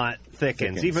the plot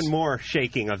thickens. Even more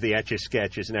shaking of the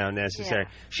Etch-a-Sketch is now necessary.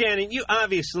 Yeah. Shannon,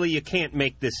 you can't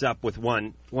make this up with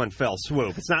one fell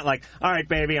swoop. It's not like, all right,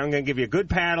 baby, I'm going to give you good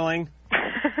paddling.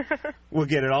 We'll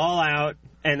get it all out,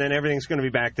 and then everything's going to be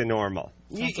back to normal.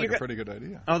 Sounds like a pretty good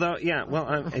idea. Although, yeah,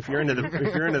 well, if you're into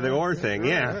the or thing,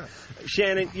 yeah.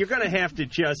 Shannon, you're going to have to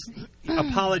just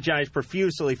apologize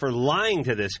profusely for lying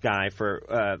to this guy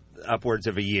for upwards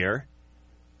of a year,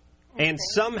 and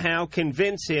somehow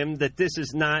convince him that this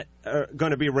is not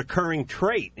going to be a recurring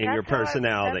trait in your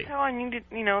personality. That's how I need to,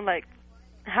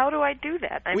 how do I do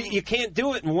that? You can't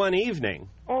do it in one evening.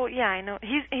 Oh, yeah, I know.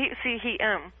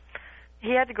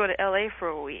 He had to go to L.A. for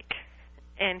a week,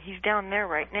 and he's down there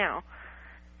right now.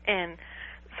 And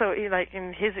so,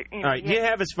 in his... All right, you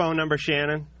have his phone number,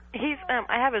 Shannon? I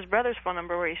have his brother's phone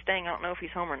number where he's staying. I don't know if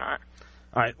he's home or not.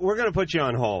 All right, we're going to put you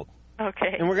on hold.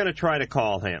 Okay. And we're going to try to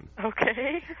call him.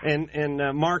 Okay. And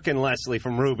Mark and Lesley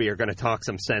from Ruby are going to talk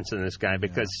some sense into this guy,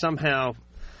 because somehow...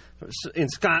 in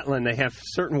Scotland, they have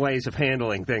certain ways of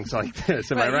handling things like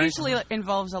this. Am I right? It usually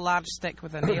involves a large stick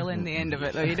with a nail in the end of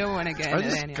it, though. You don't want to get into I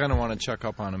just kind of want to check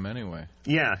up on him anyway.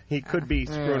 Yeah, he could be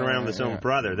screwing around with his own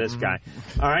brother, this guy.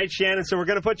 All right, Shannon, so we're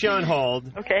going to put you on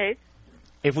hold. Okay.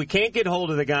 If we can't get hold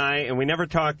of the guy and we never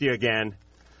talk to you again,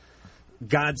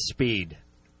 Godspeed,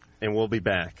 and we'll be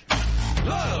back.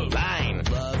 Love Line.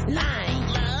 Love Line.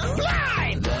 Love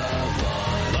Line.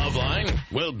 Love Line.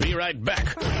 We'll be right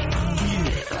back.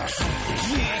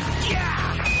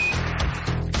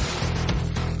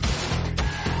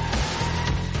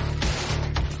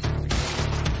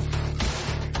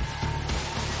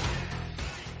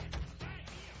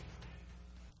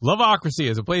 Loveocracy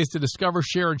is a place to discover,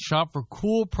 share, and shop for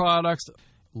cool products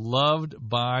loved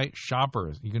by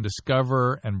shoppers. You can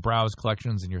discover and browse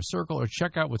collections in your circle or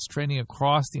check out what's trending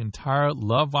across the entire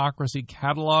Loveocracy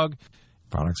catalog.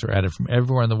 Products are added from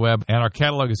everywhere on the web, and our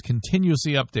catalog is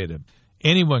continuously updated.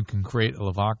 Anyone can create a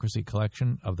Loveocracy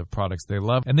collection of the products they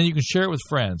love, and then you can share it with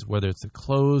friends, whether it's the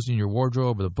clothes in your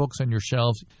wardrobe or the books on your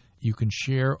shelves. You can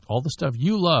share all the stuff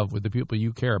you love with the people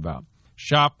you care about.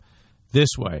 Shop this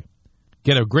way.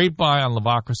 Get a great buy on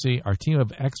Loveocracy. Our team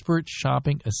of expert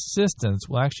shopping assistants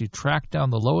will actually track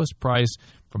down the lowest price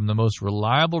from the most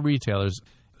reliable retailers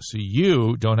so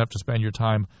you don't have to spend your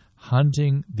time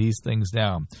hunting these things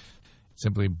down.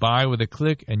 Simply buy with a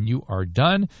click and you are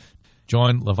done.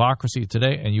 Join Loveocracy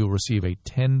today and you'll receive a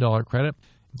 $10 credit.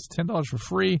 It's $10 for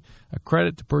free, a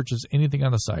credit to purchase anything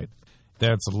on the site.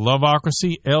 That's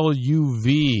Loveocracy,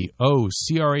 Loveocracy,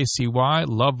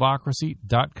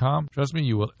 Loveocracy.com. Trust me,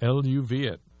 you will LUV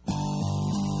it.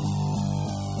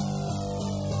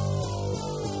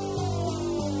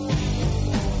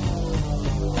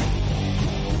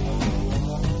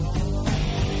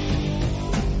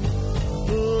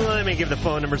 Let me give the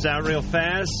phone numbers out real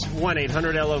fast.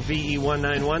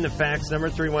 1-800-LOVE-191. The fax number,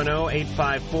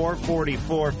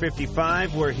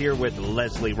 310-854-4455. We're here with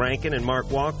Lesley Rankine and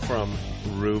Mark Walk from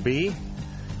Ruby.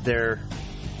 They're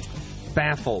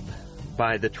baffled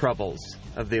by the troubles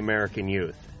of the American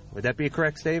youth. Would that be a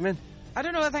correct statement? I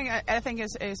don't know. I think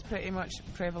it's pretty much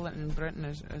prevalent in Britain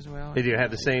as well. Did you have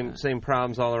the same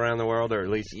problems all around the world, or at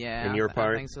least in your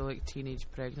part? I think so, like teenage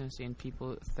pregnancy and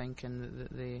people thinking that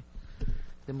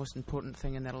the most important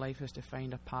thing in their life is to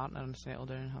find a partner and settle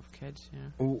down and have kids.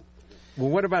 Well,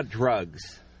 what about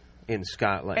drugs in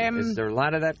Scotland? Is there a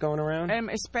lot of that going around?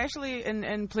 Especially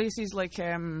in places like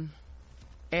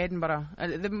Edinburgh.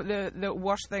 The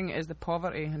worst thing is the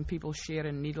poverty and people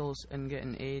sharing needles and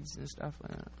getting AIDS and stuff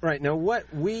like that. Right. Now,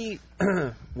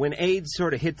 when AIDS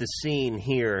sort of hit the scene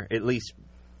here, at least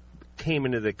came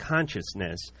into the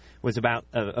consciousness, was about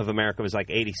of America was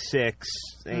like 86,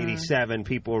 87.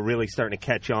 People were really starting to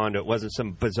catch on to it. It wasn't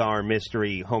some bizarre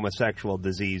mystery homosexual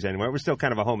disease anymore. It was still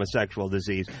kind of a homosexual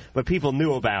disease, but people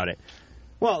knew about it.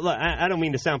 Well, look, I don't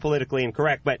mean to sound politically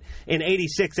incorrect, but in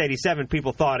 86, 87,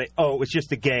 people thought it was just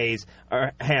the gays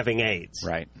are having AIDS.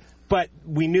 Right. But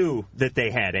we knew that they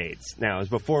had AIDS. Now, it was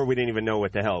before we didn't even know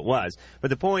what the hell it was.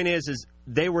 But the point is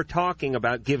they were talking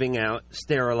about giving out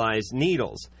sterilized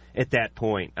needles at that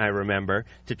point, I remember,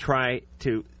 to try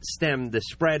to stem the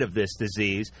spread of this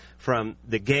disease from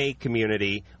the gay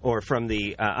community or from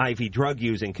the IV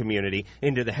drug-using community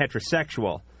into the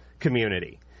heterosexual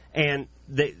community. And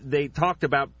they talked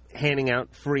about handing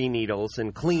out free needles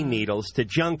and clean needles to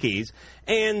junkies,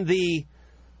 and the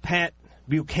Pat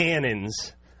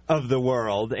Buchanans of the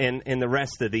world and the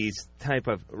rest of these type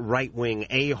of right-wing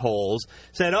a-holes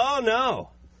said, oh,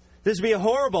 no, This would be a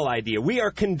horrible idea. We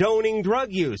are condoning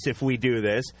drug use if we do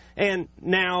this. And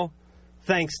now,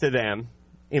 thanks to them,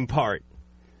 in part,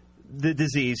 the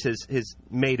disease has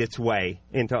made its way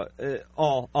into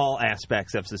all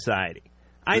aspects of society.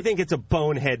 I think it's a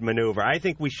bonehead maneuver. I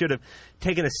think we should have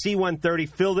taken a C-130,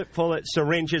 filled it full of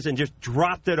syringes, and just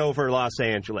dropped it over Los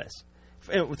Angeles.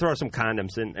 Throw some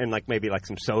condoms and like maybe like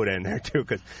some soda in there, too,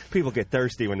 because people get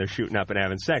thirsty when they're shooting up and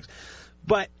having sex.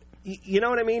 But, you know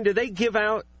what I mean? Do they give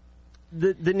out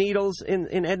the needles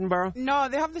in Edinburgh? No,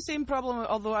 they have the same problem,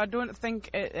 although I don't think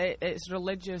it's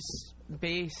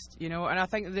religious-based, you know. And I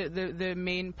think the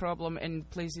main problem in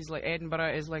places like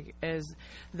Edinburgh is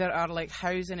there are like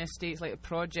housing estates, like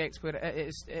projects where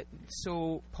it's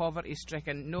so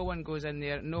poverty-stricken. No one goes in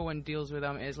there. No one deals with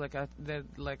them. It's they're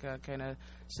like a kind of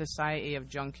society of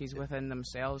junkies within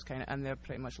themselves, and they're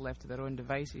pretty much left to their own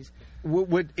devices.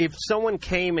 Would if someone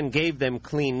came and gave them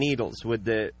clean needles, would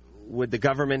the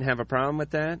government have a problem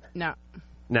with that? No.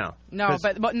 No. No,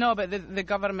 but the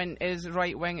government is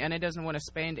right wing and it doesn't want to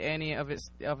spend any of its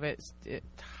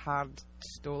hard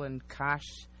stolen cash,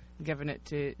 giving it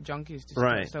to junkies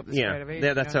to stop the spread of AIDS.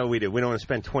 Yeah, that's how we do. We don't want to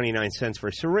spend 29 cents for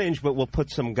a syringe, but we'll put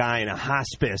some guy in a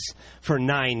hospice for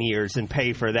 9 years and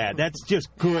pay for that. That's just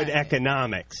good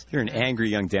economics. You're an angry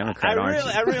young Democrat, aren't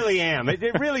you? I really am.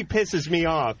 It really pisses me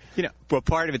off. You know, but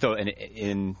part of it though,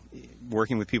 in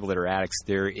working with people that are addicts,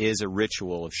 there is a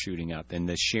ritual of shooting up, and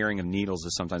the sharing of needles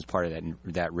is sometimes part of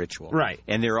that ritual. Right.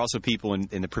 And there are also people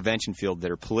in the prevention field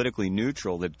that are politically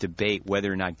neutral that debate whether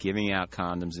or not giving out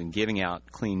condoms and giving out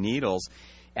clean needles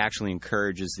actually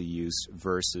encourages the use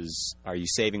versus are you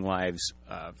saving lives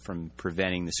from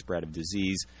preventing the spread of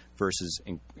disease versus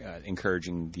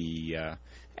encouraging the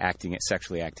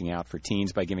sexually acting out for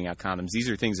teens by giving out condoms. These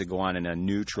are things that go on in a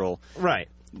neutral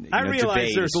I realize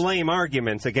debate. there's lame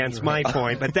arguments against my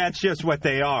point, but that's just what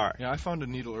they are. Yeah, I found a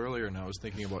needle earlier, and I was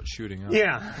thinking about shooting up.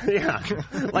 Yeah.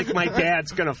 Like my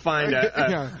dad's going to find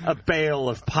a bale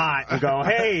of pot and go,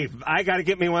 hey, I got to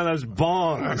get me one of those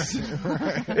bongs.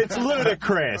 It's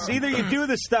ludicrous. Either you do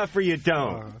the stuff or you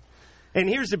don't. And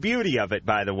here's the beauty of it,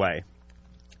 by the way.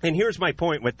 And here's my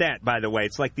point with that, by the way.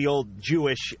 It's like the old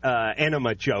Jewish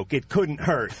enema joke. It couldn't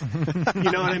hurt. You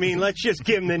know what I mean? Let's just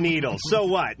give them the needles. So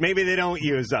what? Maybe they don't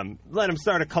use them. Let them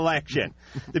start a collection.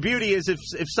 The beauty is if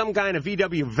some guy in a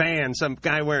VW van, some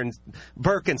guy wearing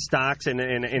Birkenstocks and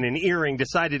an earring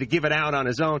decided to give it out on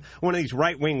his own, one of these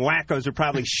right-wing wackos would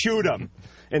probably shoot him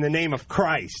in the name of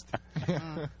Christ.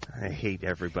 I hate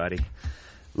everybody.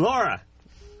 Laura.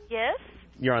 Yes?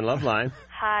 You're on Loveline.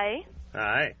 Hi.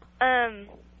 Hi.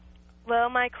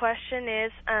 Well, my question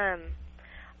is,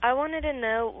 I wanted to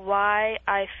know why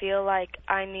I feel like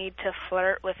I need to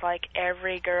flirt with, like,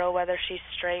 every girl, whether she's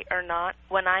straight or not,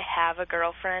 when I have a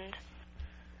girlfriend.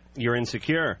 You're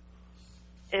insecure.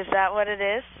 Is that what it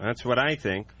is? That's what I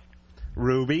think.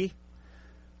 Ruby?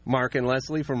 Mark and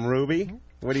Lesley from Ruby?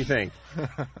 What do you think?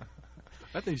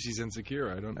 I think she's insecure.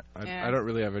 I don't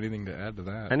really have anything to add to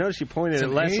that. I noticed you pointed at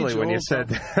Lesley when you said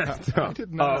that. I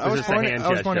did not. I was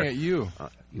pointing at you.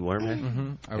 You were, man?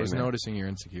 Mm-hmm. I was noticing your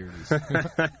insecurities.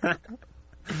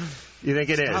 You think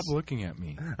it is? Stop looking at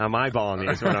me. I'm eyeballing you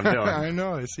is what I'm doing. I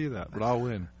know. I see that. But I'll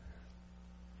win.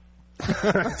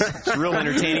 It's real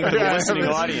entertaining for the listening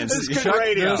audience. It's good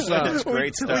radio. It's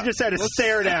great stuff. We just had a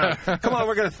stare down. Come on,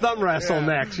 we're going to thumb wrestle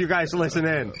next. You guys listen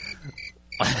in.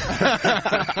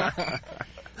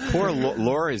 Poor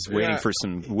Laura is waiting for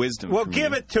some wisdom. Well, from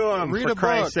give you. it to him, for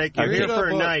Christ's sake. You're here for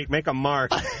a night. Make a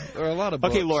mark. There are a lot of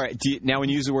books. Okay, Laura, now when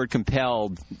you use the word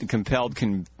compelled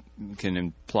can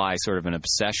imply sort of an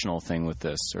obsessional thing with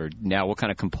this. Or now, what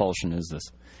kind of compulsion is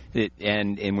this?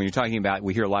 And when you're talking about,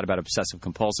 we hear a lot about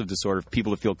obsessive-compulsive disorder,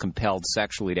 people that feel compelled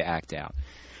sexually to act out.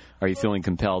 Are you feeling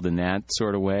compelled in that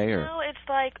sort of way? Or? No, it's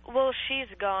like, well,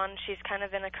 she's gone. She's kind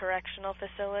of in a correctional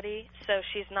facility, so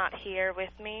she's not here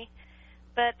with me.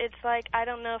 But it's like, I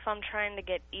don't know if I'm trying to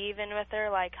get even with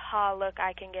her, like, look,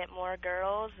 I can get more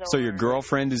girls. Or... So your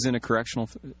girlfriend is in a correctional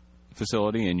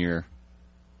facility and you're...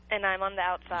 And I'm on the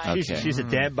outside. Okay. She's a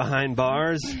dad behind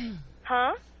bars?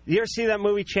 Huh? You ever see that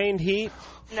movie Chained Heat?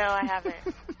 No, I haven't.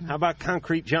 How about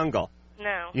Concrete Jungle?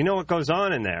 No. You know what goes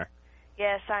on in there?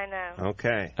 Yes, I know.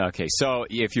 Okay. Okay, so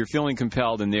if you're feeling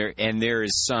compelled and there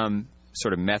is some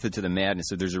sort of method to the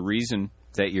madness, if there's a reason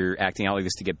that you're acting out like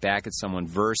this to get back at someone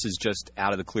versus just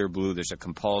out of the clear blue, there's a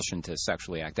compulsion to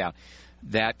sexually act out.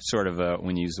 That sort of,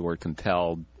 when you use the word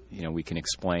compelled, we can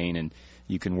explain and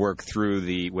you can work through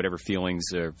the whatever feelings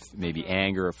of maybe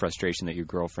anger or frustration that your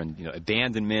girlfriend,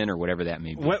 abandonment or whatever that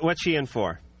may be. What's she in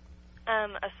for?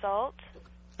 Assault.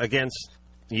 Against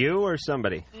you or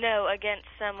somebody? No, against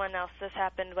someone else. This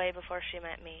happened way before she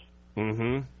met me.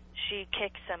 Mm-hmm. she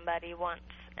kicked somebody once,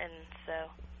 and so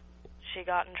she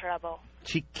got in trouble.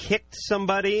 She kicked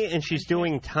somebody, and she's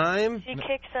doing time? She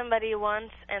kicked somebody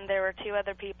once, and there were 2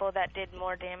 other people that did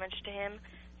more damage to him,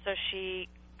 so she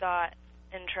got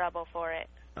in trouble for it.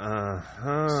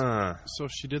 Uh-huh. So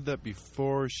she did that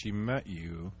before she met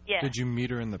you. Yes. Did you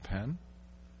meet her in the pen?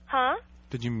 Huh?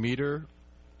 Did you meet her?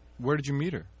 Where did you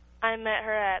meet her? I met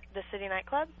her at the City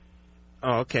Nightclub.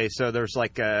 Oh, okay, so there's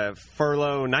like a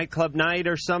furlough nightclub night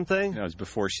or something? It was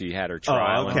before she had her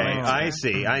trial. Oh, okay, I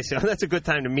see. Oh, that's a good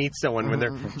time to meet someone when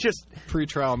they're just...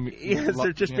 Pre-trial. Yes,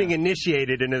 they're just being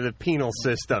initiated into the penal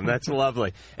system. That's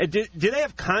lovely. Do they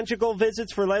have conjugal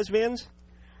visits for lesbians?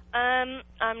 I'm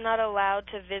not allowed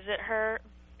to visit her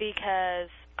because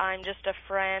I'm just a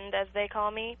friend, as they call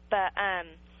me. But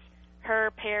her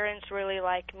parents really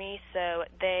like me, so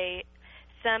they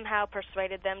somehow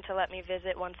persuaded them to let me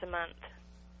visit once a month.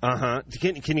 Uh-huh.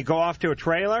 Can you go off to a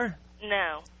trailer?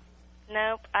 No.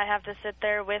 Nope. I have to sit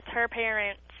there with her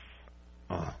parents.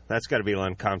 Oh, that's got to be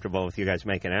uncomfortable with you guys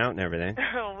making out and everything.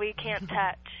 We can't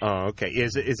touch. Oh, okay.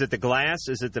 Is it the glass?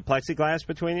 Is it the plexiglass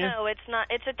between you? No, it's not.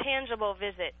 It's a tangible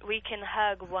visit. We can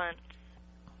hug once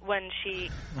when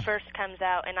she first comes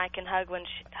out, and I can hug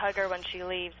her when she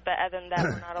leaves. But other than that,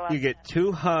 we're not allowed. You get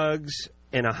 2 hugs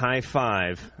and a high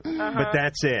five, but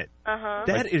that's it.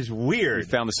 That is weird. You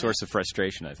found the source of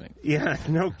frustration, I think. Yeah,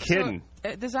 no kidding.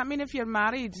 So, does that mean if you're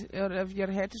married or if you're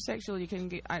heterosexual, you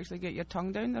can actually get your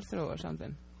tongue down their throat or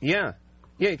something? Yeah.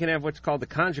 Yeah, you can have what's called the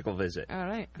conjugal visit. All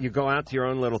right. You go out to your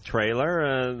own little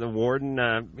trailer. The warden,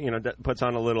 puts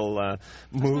on a little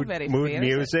mood fair,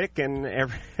 music, and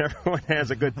everyone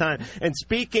has a good time. And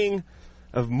speaking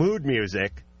of mood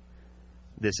music,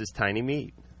 this is Tiny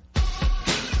Meat.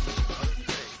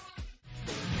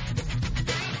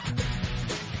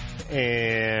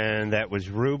 And that was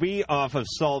Ruby off of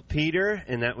Saltpeter,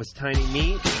 and that was Tiny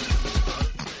Meat.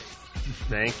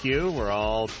 Thank you. We're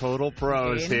all total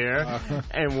pros here.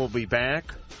 And we'll be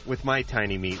back with my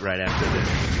Tiny Meat right after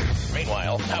this.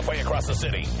 Meanwhile, halfway across the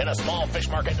city, in a small fish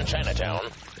market in Chinatown.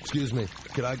 Excuse me,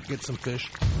 could I get some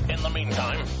fish? In the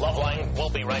meantime, Loveline will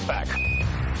be right back.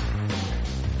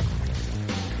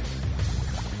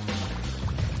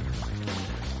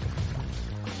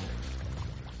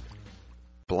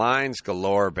 Blinds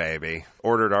galore, baby.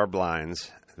 Ordered our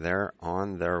blinds. They're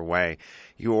on their way.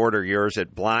 You order yours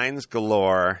at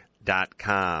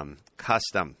blindsgalore.com.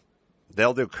 Custom.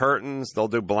 They'll do curtains, they'll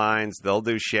do blinds, they'll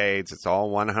do shades. It's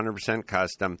all 100%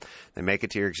 custom. They make it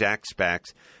to your exact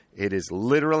specs. It is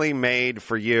literally made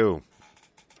for you.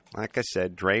 Like I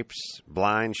said, drapes,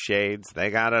 blinds, shades, they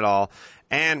got it all.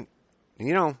 And,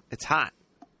 it's hot.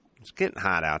 It's getting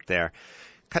hot out there.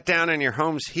 Cut down on your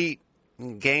home's heat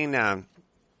and gain about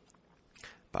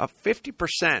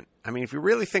 50%. I mean, if you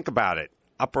really think about it,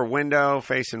 upper window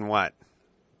facing what?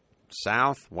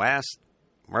 South, west,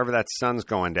 wherever that sun's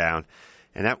going down.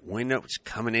 And that window's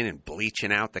coming in and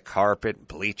bleaching out the carpet,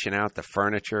 bleaching out the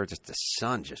furniture. Just the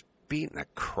sun just beating the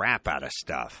crap out of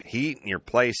stuff. Heating your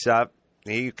place up.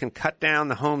 You can cut down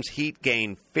the home's heat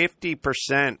gain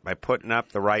 50% by putting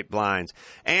up the right blinds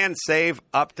and save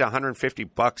up to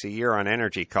 $150 a year on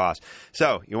energy costs.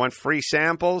 So, you want free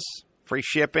samples, free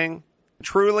shipping,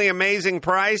 truly amazing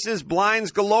prices?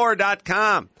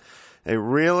 Blindsgalore.com. They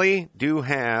really do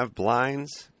have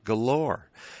blinds galore.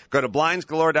 Go to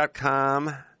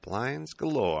blindsgalore.com,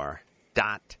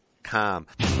 blindsgalore.com.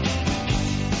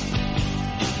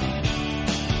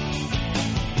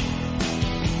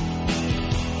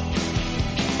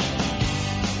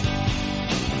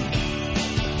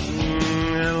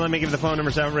 Let me give the phone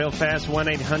numbers out real fast.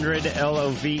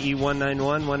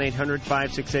 1-800-LOVE-191,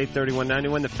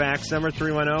 1-800-568-3191. The fax number,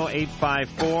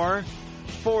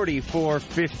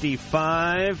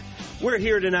 310-854-4455. We're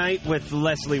here tonight with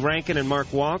Lesley Rankine and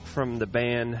Mark Walk from the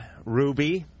band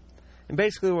Ruby. And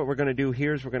basically what we're going to do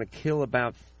here is we're going to kill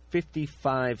about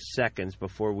 55 seconds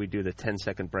before we do the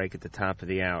 10-second break at the top of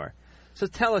the hour. So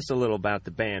tell us a little about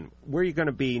the band. Where are you going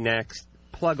to be next?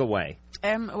 Plug away.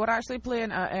 We're actually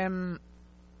playing at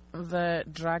the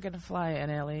Dragonfly in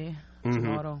LA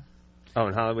tomorrow. Oh,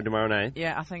 in Hollywood tomorrow night?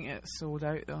 Yeah, I think it's sold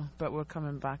out though. But we're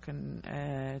coming back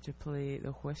to play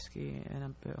the Whiskey in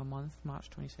about a month, March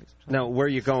 26th. Now, where are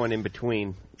you going in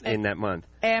between in that month?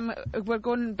 We're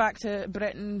going back to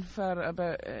Britain for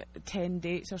about 10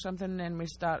 dates or something, and we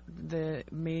start the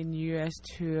main US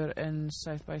tour in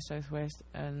South by Southwest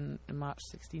on March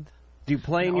 16th. Do you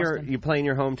play in your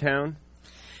hometown?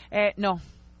 No.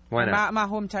 Why not? My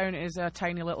hometown is a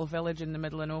tiny little village in the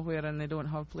middle of nowhere, and they don't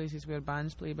have places where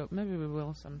bands play, but maybe we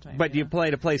will sometime. But you play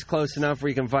at a place close enough where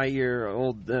you can invite your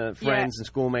old friends and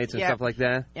schoolmates and stuff like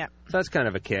that? Yeah. So that's kind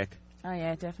of a kick. Oh,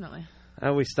 yeah, definitely. I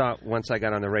always thought once I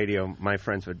got on the radio, my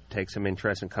friends would take some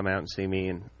interest and come out and see me,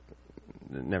 and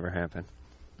it never happened.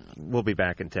 We'll be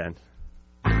back in 10.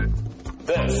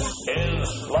 This is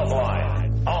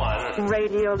Loveline on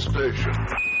radio station.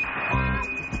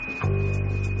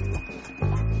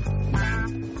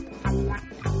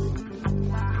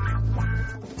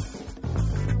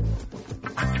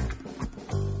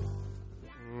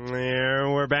 There,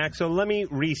 we're back. So let me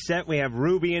reset. We have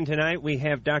Ruby in tonight. We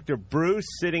have Dr. Bruce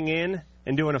sitting in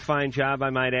and doing a fine job, I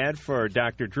might add, for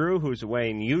Dr. Drew, who's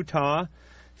away in Utah,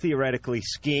 theoretically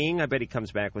skiing. I bet he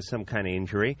comes back with some kind of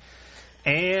injury.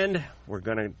 And we're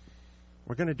gonna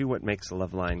do what makes the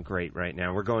Love Line great right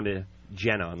now. We're going to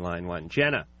Jenna on line 1.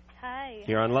 Jenna. Hi.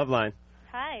 You're on Love Line.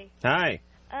 Hi. Hi.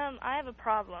 I have a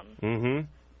problem. Mm-hmm.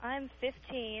 I'm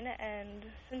 15, and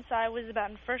since I was about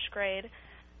in first grade,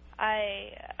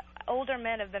 older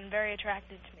men have been very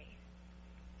attracted to me.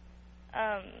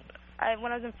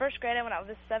 When I was in first grade, I went out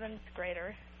with a 7th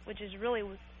grader, which is really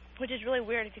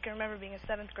weird if you can remember being a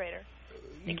 7th grader.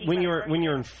 When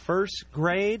you're in first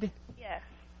grade? Yeah.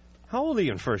 How old are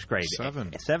you in first grade?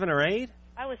 7. 7 or 8?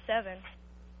 I was 7.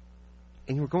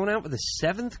 And you were going out with a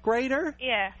 7th grader?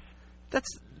 Yeah.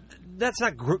 That's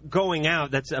not going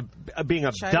out. That's being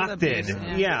abducted.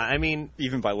 Abuse, yeah, I mean...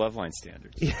 Even by Loveline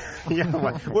standards. Yeah,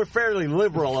 well, we're fairly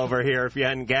liberal over here, if you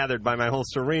hadn't gathered by my whole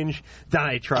syringe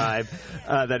diatribe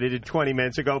that I did 20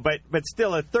 minutes ago. But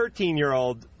still, a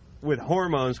 13-year-old with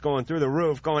hormones going through the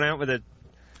roof, going out with a...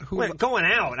 going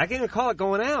out. I can't even call it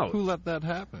going out. Who let that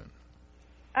happen?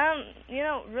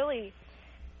 Really,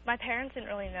 my parents didn't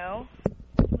really know.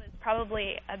 It was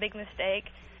probably a big mistake.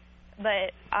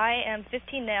 But I am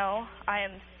 15 now. I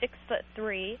am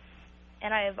 6'3",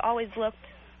 and I have always looked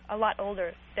a lot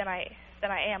older than I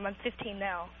am. I'm 15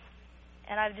 now,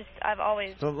 and I've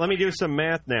always. So let me do some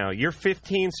math now. You're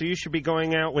 15, so you should be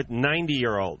going out with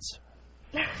 90-year-olds.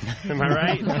 Am I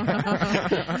right?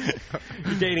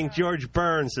 You're dating George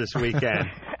Burns this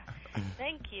weekend.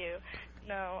 Thank you.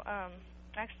 No,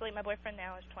 actually, my boyfriend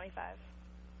now is 25.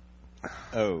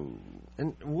 Oh.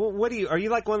 And what are you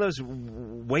like one of those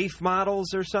waif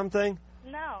models or something?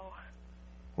 No.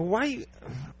 Well, why?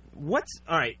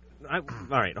 All right. All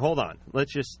right, hold on.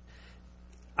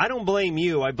 I don't blame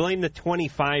you. I blame the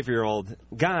 25-year-old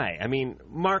guy. I mean,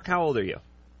 Mark, how old are you?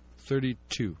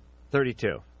 32.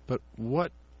 32. But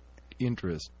what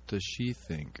interest does she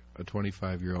think a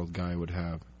 25-year-old guy would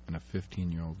have in a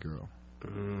 15-year-old girl?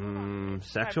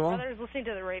 Sexual? My brother's listening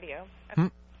to the radio.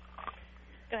 Go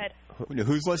ahead.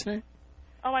 Who's listening?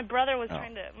 Oh, my brother was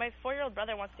trying to... My 4-year-old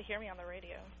brother wants to hear me on the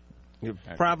radio.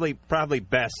 Probably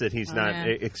best that he's not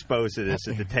exposed to this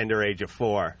at the tender age of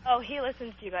 4. Oh, he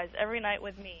listens to you guys every night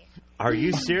with me. Are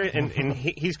you serious? And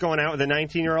he's going out with a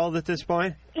 19-year-old at this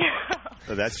point?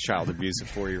 So that's child abuse, a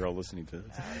 4-year-old listening to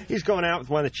this. He's going out with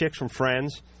one of the chicks from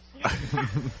Friends.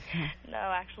 No,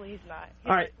 actually, he's not. He's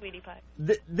all right, a sweetie pie.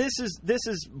 This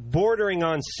is bordering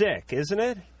on sick, isn't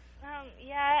it?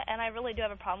 Yeah, and I really do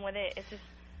have a problem with it. It's just,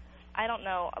 I don't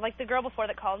know. Like the girl before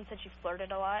that called and said she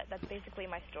flirted a lot. That's basically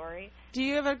my story. Do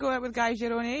you ever go out with guys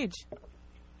your own age?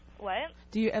 What?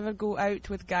 Do you ever go out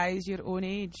with guys your own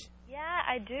age? Yeah,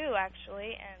 I do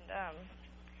actually, and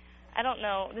I don't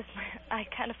know. I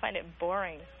kind of find it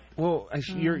boring. Well,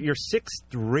 you're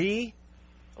 6'3".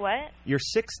 What? You're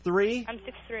 6'3". I'm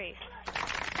 6'3".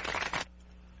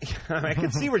 I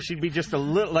can see where she'd be just a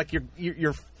little like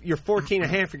you're 14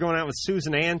 and a half. You're going out with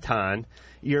Susan Anton.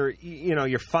 You're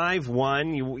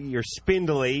 5'1". You're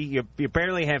spindly. You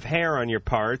barely have hair on your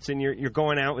parts, and you're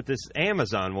going out with this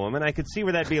Amazon woman. I could see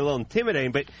where that'd be a little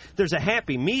intimidating, but there's a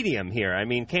happy medium here. I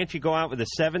mean, can't you go out with a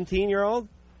 17-year-old?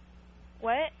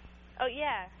 What? Oh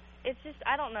yeah. It's just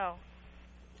I don't know.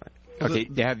 Okay,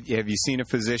 have you seen a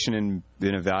physician and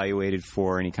been evaluated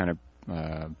for any kind of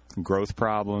growth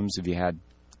problems? Have you had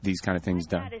these kind of things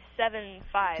done? My dad is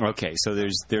 7'5". Okay, so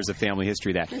there's a family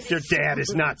history of that. Your dad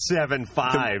is not 7'5".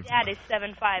 My dad is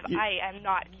 7'5". I am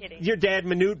not kidding. Your dad,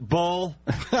 Manute Bull,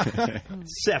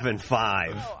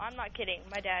 7'5". No, I'm not kidding.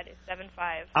 My dad is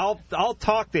 7'5". I'll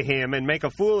talk to him and make a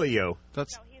fool of you. No,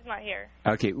 he's not here.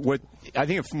 Okay, I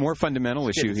think a more fundamental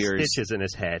issue here is stitches in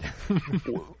his head.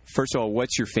 First of all,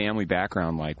 what's your family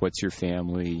background like? What's your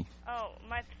family? Oh,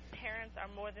 my parents are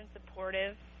more than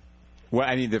supportive. Well,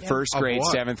 I mean, the first grade,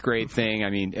 7th grade thing. I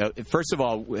mean, first of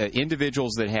all,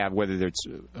 individuals that have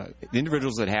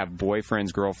individuals that have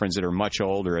boyfriends, girlfriends that are much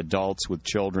older, adults with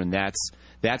children.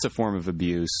 That's a form of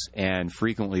abuse, and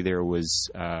frequently there was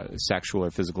sexual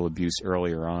or physical abuse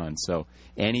earlier on. So,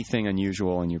 anything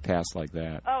unusual in your past like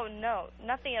that? Oh no,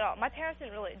 nothing at all. My parents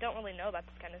don't really know about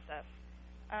this kind of stuff.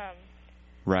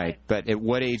 Right. But at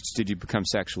what age did you become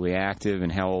sexually active,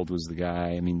 and how old was the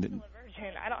guy? I mean, I'm a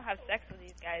virgin. I don't have sex with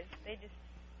these guys. They just,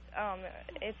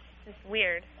 it's just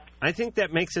weird. I think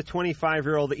that makes a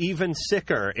 25-year-old even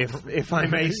sicker, if I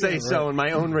may say so, in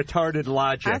my own retarded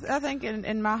logic. I think,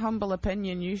 in my humble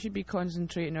opinion, you should be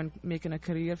concentrating on making a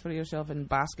career for yourself in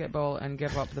basketball and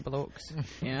give up the blokes.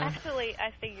 You know? Actually,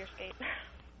 I figure skate.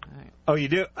 Oh, you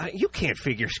do? You can't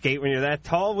figure skate when you're that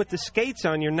tall. With the skates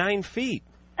on, you're 9 feet.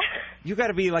 You got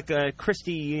to be like a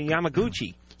Christy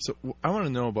Yamaguchi. So I want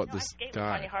to know about this skate with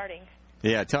guy. Connie Harding.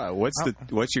 Yeah,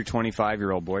 what's your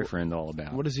 25-year-old boyfriend all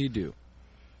about? What does he do?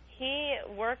 He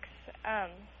works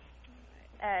at,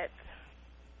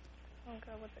 oh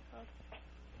God, what's it called?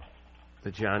 The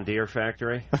John Deere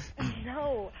factory?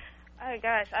 No. Oh,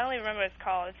 gosh, I don't even remember what it's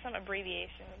called. It's some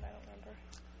abbreviation, and I don't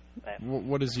remember. But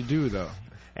What does he do, though?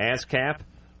 ASCAP?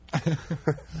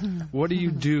 What do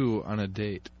you do on a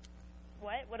date?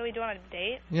 What? What do we do on a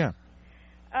date? Yeah.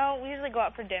 Oh, we usually go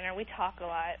out for dinner. We talk a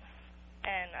lot.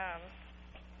 And,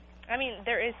 I mean,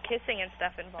 there is kissing and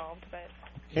stuff involved, but...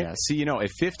 Yeah, see, at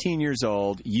 15 years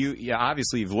old,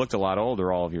 obviously you've looked a lot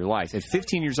older all of your life. At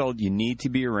 15 years old, you need to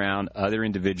be around other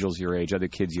individuals your age, other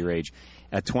kids your age.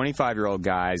 A 25-year-old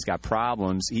guy's got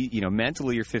problems.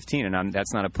 Mentally you're 15, and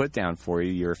that's not a put down for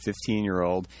you. You're a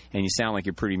 15-year-old, and you sound like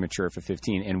you're pretty mature for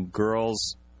 15. And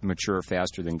girls mature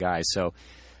faster than guys, so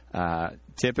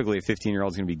typically a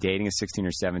 15-year-old is going to be dating a 16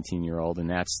 or 17-year-old, and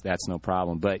that's no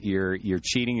problem. But you're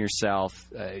cheating yourself.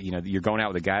 You're going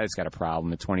out with a guy that's got a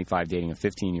problem at 25 dating a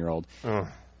 15-year-old.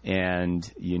 And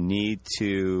you need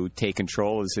to take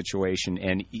control of the situation,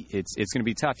 and it's going to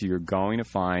be tough. You're going to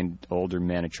find older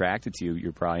men attracted to you.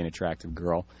 You're probably an attractive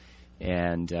girl,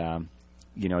 and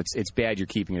it's bad you're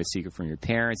keeping it a secret from your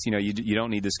parents. You don't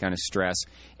need this kind of stress.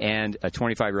 And a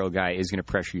 25-year-old guy is going to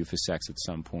pressure you for sex at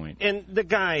some point. And the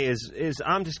guy is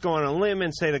I'm just going on a limb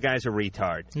and say the guy's a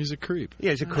retard. He's a creep.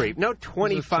 Yeah, he's a creep. No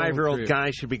 25-year-old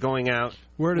guy should be going out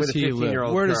Where does with a he 15-year-old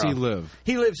live? Where girl. does he live?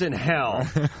 He lives in hell.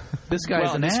 This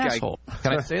guy's an asshole.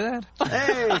 Can I say that?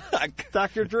 Hey,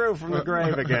 Dr. Drew from the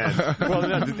grave again.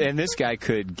 And this guy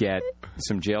could get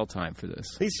some jail time for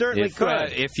this. He certainly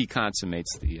could. If he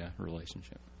consummates the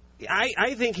relationship.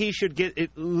 I think he should get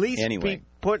at least be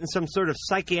put in some sort of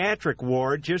psychiatric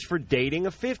ward just for dating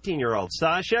a 15-year-old.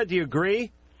 Sasha, do you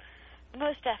agree?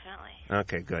 Most definitely.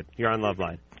 Okay, good. You're on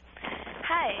Loveline.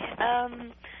 Hi.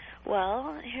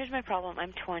 Well, here's my problem.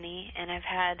 I'm 20, and I've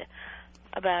had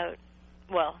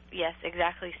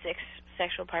exactly 6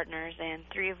 sexual partners, and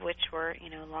 3 of which were,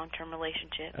 long-term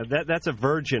relationships. That's a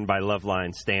virgin by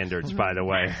Loveline standards, by the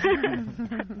way.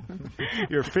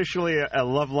 You're officially a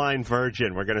Loveline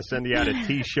virgin. We're going to send you out a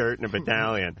T-shirt and a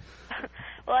medallion.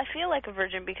 Well, I feel like a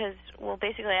virgin because,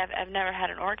 basically I've never had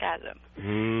an orgasm.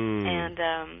 And,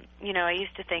 I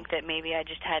used to think that maybe I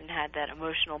just hadn't had that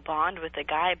emotional bond with a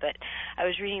guy, but I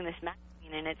was reading this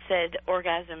magazine, and it said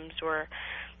orgasms were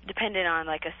dependent on,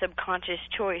 like, a subconscious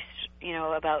choice,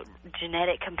 about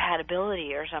genetic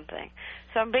compatibility or something.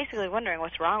 So I'm basically wondering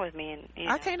what's wrong with me. And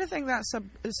I kind of think that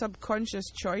subconscious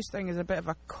choice thing is a bit of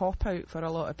a cop-out for a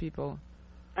lot of people.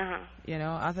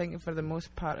 I think for the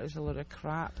most part it's a lot of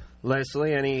crap.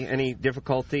 Leslie, any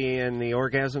difficulty in the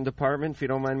orgasm department, if you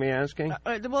don't mind me asking?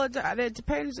 It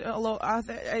depends a lot.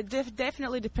 It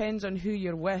definitely depends on who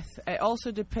you're with. It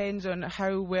also depends on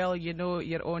how well you know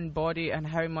your own body and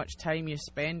how much time you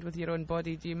spend with your own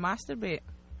body. Do you masturbate?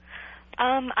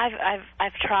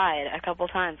 I've tried a couple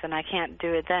times, and I can't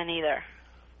do it then either.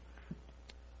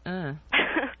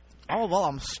 Oh, well,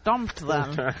 I'm stumped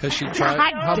then. Has she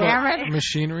tried damn it.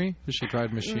 machinery? Has she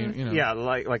tried machinery? Yeah,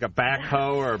 like a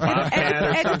backhoe or a bobcat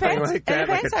or something like that,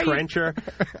 like a trencher.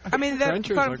 I mean,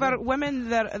 for women,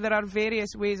 there are various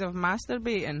ways of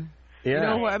masturbating. Yeah. You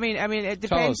know what I mean? I mean, it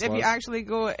depends if you Les. actually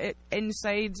go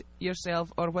inside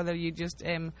yourself or whether you just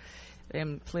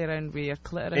play around with your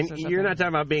clitoris. And or something. you're not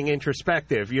talking about being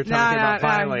introspective. You're talking about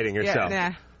violating yourself.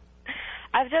 Yeah,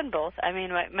 I've done both. I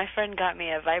mean, my friend got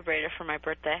me a vibrator for my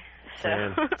birthday. So.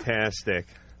 Fantastic.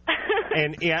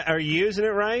 And are you using it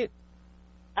right?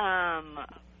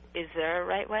 Is there a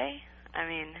right way? I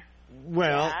mean,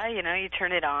 well, yeah, you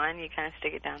turn it on, you kind of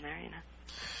stick it down there,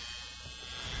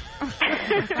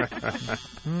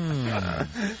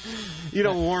 You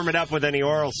don't warm it up with any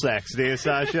oral sex, do you,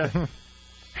 Sasha?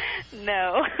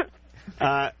 No.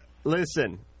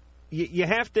 Listen, you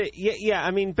have to,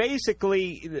 I mean,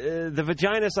 basically, the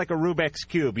vagina's like a Rubik's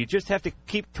Cube. You just have to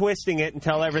keep twisting it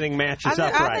until everything matches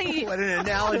up right. What an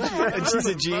analogy. She's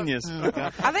a genius.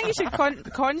 I think you should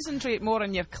concentrate more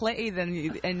on your clitty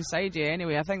than inside you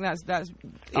anyway. I think that's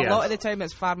a lot of the time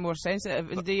it's far more sensitive.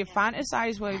 And do you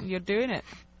fantasize when you're doing it?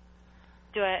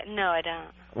 Do I? No, I don't.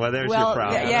 Well, there's your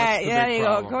problem. Yeah, That's the there big you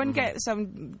problem. go. Go and get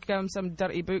some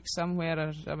dirty books somewhere,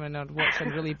 or watching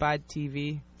really bad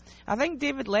TV. I think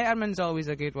David Letterman's always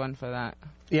a good one for that.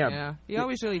 Yeah. He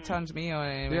always really turns me on.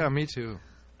 Anyway. Yeah, me too.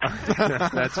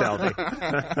 That's healthy.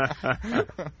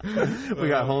 We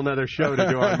got a whole nother show to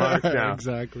do on Mark now.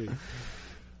 Exactly.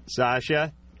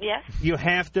 Sasha? Yes? You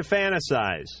have to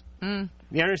fantasize. You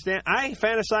understand? I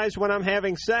fantasize when I'm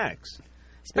having sex.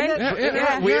 Isn't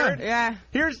that weird? Yeah.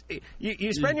 Here's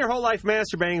you spend your whole life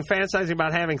masturbating, fantasizing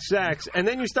about having sex, and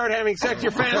then you start having sex,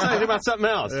 you're fantasizing about something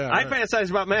else. Yeah, I fantasize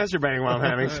about masturbating while I'm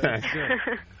having sex.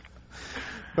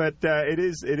 But it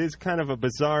is kind of a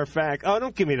bizarre fact. Oh,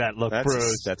 don't give me that look,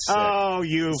 Bruce. That's oh,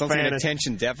 you something an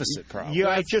attention deficit problem.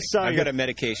 I just saw I've got a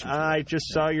medication. I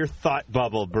just saw your thought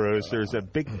bubble, Bruce. There's a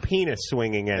big penis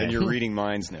swinging in it. And you're reading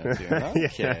minds now, too.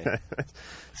 Okay. Yeah.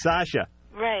 Sasha.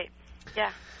 Right. Yeah.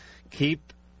 Keep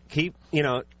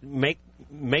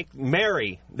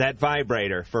marry that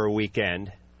vibrator for a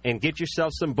weekend and get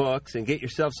yourself some books and get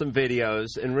yourself some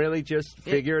videos and really just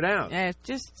figure it out. Yeah,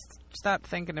 just stop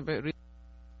thinking about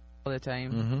all the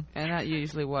time, and that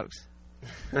usually works.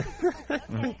 I'll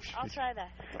try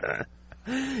that.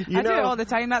 I do it all the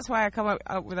time. That's why I come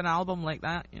out with an album like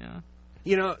that. Go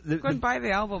and buy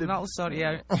the album. That'll sort you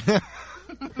out.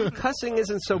 Cussing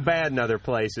isn't so bad in other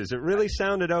places. It really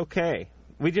sounded okay.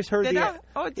 We just heard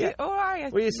Well,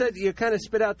 you said you kind of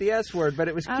spit out the S word, but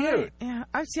it was cute. Yeah,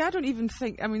 I don't even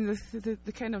think. I mean,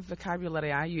 the kind of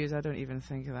vocabulary I use, I don't even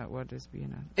think of that word as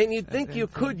being a. And you'd think you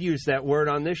could use that word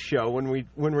on this show when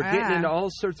we're getting into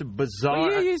all sorts of bizarre.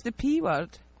 Well, you use the P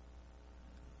word.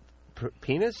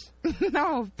 Penis?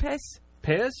 No, piss.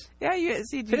 Piss? Yeah,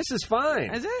 piss is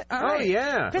fine. Is it? Oh,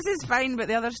 yeah. Piss is fine, but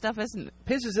the other stuff isn't.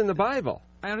 Piss is in the Bible.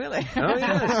 Oh, really? Oh,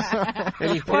 yes.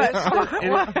 And he pissed,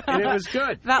 and it was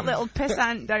good. That little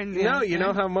pissant down there. No, you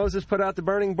know how Moses put out the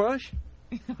burning bush?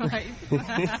 The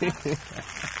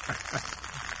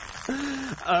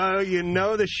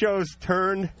show's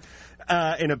turned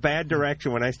in a bad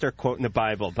direction when I start quoting the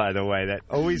Bible, by the way. That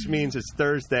always means it's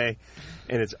Thursday,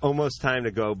 and it's almost time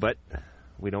to go, but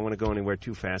we don't want to go anywhere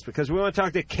too fast because we want to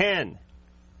talk to Ken.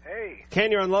 Hey.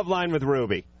 Ken, you're on Love Line with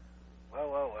Ruby.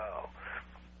 Well.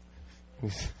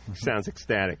 Sounds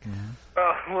ecstatic.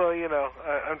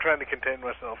 I'm trying to contain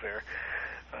myself here.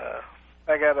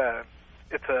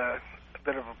 It's a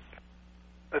bit of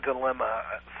a dilemma,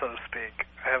 so to speak.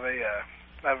 I have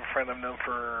a friend I've known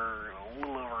for a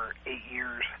little over 8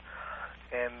 years,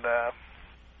 and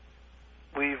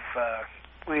we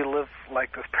live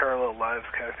like this parallel lives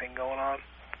kind of thing going on.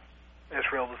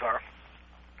 It's real bizarre.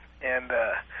 And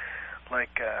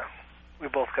we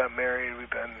both got married. We've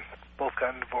both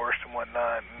gotten divorced and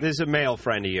whatnot. This is a male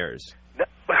friend of yours. No.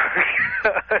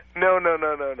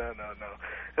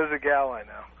 There's a gal I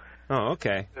know. Oh,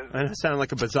 okay. That sounded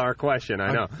like a bizarre question.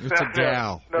 I know. It's a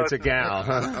gal. It's a gal.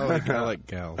 I like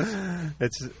gals.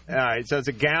 It's all right. So it's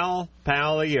a gal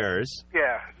pal of yours.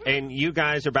 Yeah. And you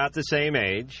guys are about the same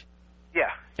age.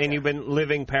 Yeah. And you've been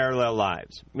living parallel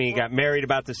lives. I mean, you got married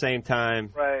about the same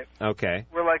time. Right. Okay.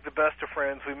 We're like the best of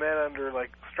friends. We met under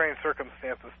strange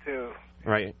circumstances too.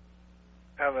 Right.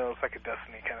 I don't know. It's like a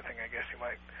destiny kind of thing. I guess you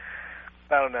might.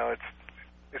 I don't know.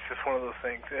 It's just one of those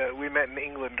things. We met in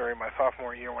England during my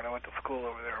sophomore year when I went to school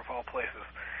over there, of all places.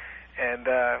 And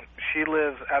she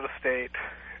lives out of state.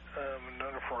 I've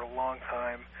known her for a long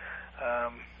time.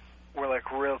 We're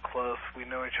real close. We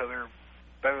know each other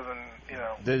better than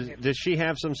Does she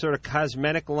have some sort of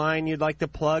cosmetic line you'd like to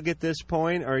plug at this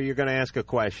point, or are you going to ask a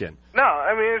question? No,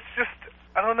 I mean it's just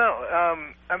I don't know.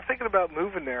 I'm thinking about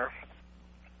moving there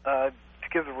to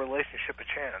give the relationship a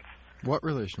chance. What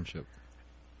relationship?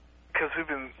 Because we've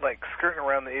been skirting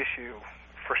around the issue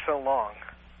for so long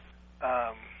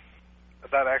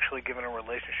about actually giving a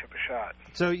relationship a shot.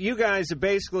 So you guys are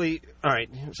basically all right.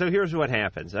 So here's what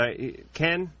happens. All right,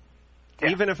 Ken,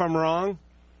 even if I'm wrong,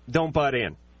 don't butt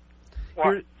in.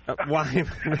 Why? Why?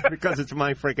 Because it's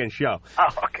my freaking show.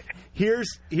 Oh, okay.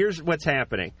 Here's what's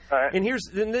happening. All right. And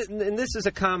this is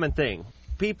a common thing.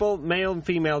 People, male and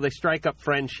female, they strike up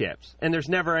friendships, and there's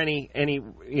never any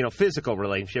physical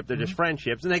relationship. They're just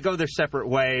friendships, and they go their separate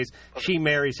ways. She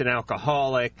marries an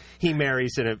alcoholic. He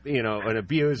marries an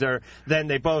abuser. Then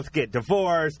they both get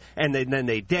divorced, and then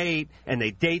they date, and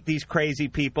they date these crazy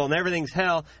people, and everything's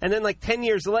hell. And then 10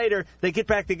 years later, they get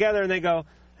back together, and they go,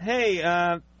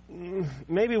 "Hey,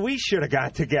 maybe we should have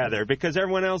got together because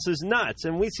everyone else is nuts,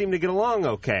 and we seem to get along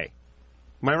okay."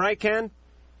 Am I right, Ken?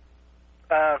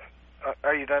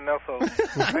 Are you done now? So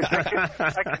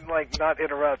I can not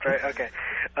interrupt, right? Okay.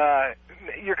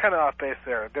 You're kind of off base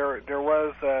there. There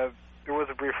was a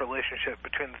brief relationship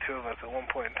between the two of us at one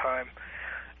point in time.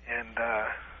 and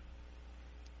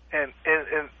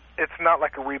it's not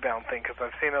like a rebound thing, because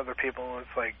I've seen other people, and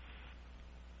it's like,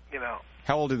 you know.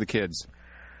 How old are the kids?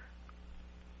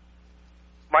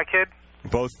 My kid?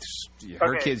 Both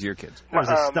her Okay. kids, your kids. That was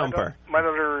a stumper. My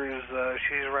daughter is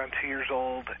she's around 2 years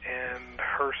old, and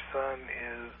her son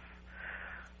is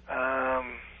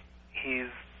he's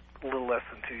a little less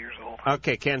than 2 years old.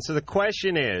 Okay, Ken, so the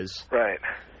question is, Right.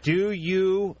 do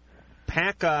you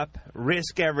pack up,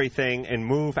 risk everything, and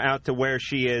move out to where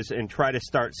she is and try to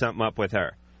start something up with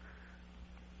her?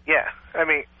 Yeah, I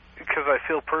mean, because I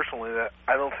feel personally that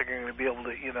I don't think I'm going to be able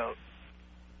to, you know,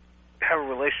 have a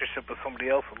relationship with somebody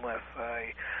else unless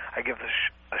I give this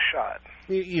a shot.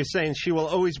 You're saying she will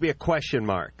always be a question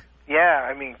mark. Yeah,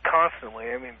 I mean,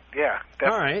 constantly. I mean, yeah.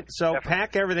 All right, so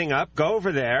pack everything up, go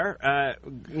over there,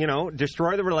 you know,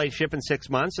 destroy the relationship in 6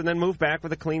 months, and then move back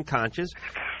with a clean conscience,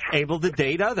 able to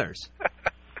date others.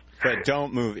 But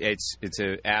don't move. It's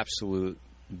an absolute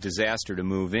disaster to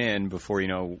move in before you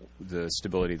know the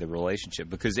stability of the relationship,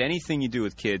 because anything you do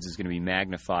with kids is going to be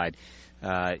magnified.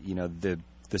 You know, the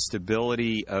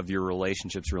stability of your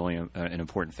relationship is really an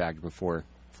important factor before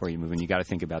you move in. You got to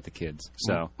think about the kids.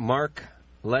 So, Mark,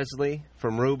 Lesley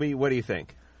from Ruby, what do you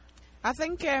think? I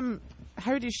think,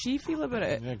 how does she feel about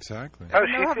it? Yeah, exactly. I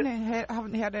haven't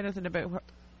heard anything about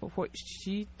how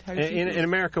she in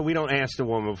America, we don't ask the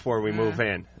woman before we move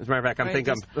in. As a matter of fact, I'm Right,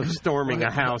 thinking of storming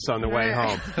a house on the way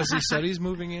home. Has he said he's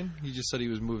moving in? He just said he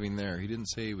was moving there. He didn't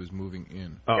say he was moving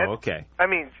in. Oh, okay. I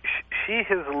mean, she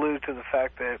has alluded to the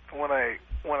fact that when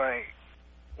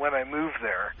I move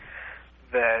there,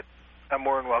 that I'm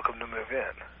more than welcome to move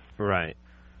in. Right.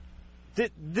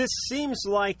 This seems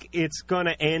like it's going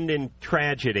to end in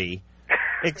tragedy,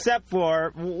 except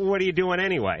for, what are you doing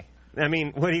anyway? I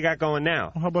mean, what do you got going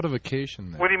now? Well, how about a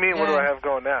vacation then? What do you mean, what do I have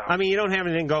going now? I mean, you don't have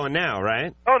anything going now,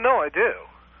 right? Oh, no, I do.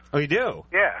 Oh, you do?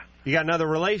 Yeah. You got another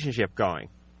relationship going?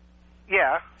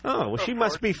 Yeah. Oh, well, she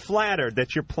must be flattered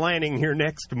that you're planning your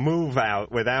next move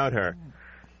out without her.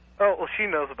 Oh, well, she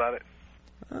knows about it.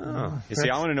 Oh. you see,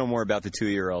 I want to know more about the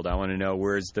 2-year-old. I want to know,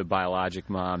 where's the biologic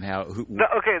mom?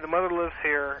 Okay, the mother lives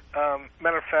here.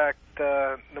 Matter of fact,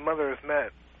 the mother has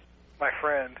met my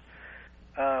friend.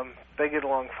 They get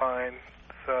along fine,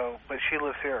 but she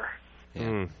lives here.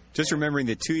 Yeah. Just remembering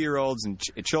that 2-year-olds and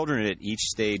children at each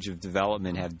stage of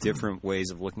development have different ways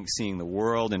of seeing the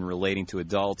world and relating to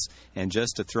adults. And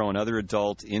just to throw another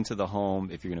adult into the home,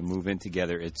 if you're going to move in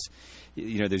together,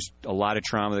 there's a lot of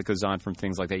trauma that goes on from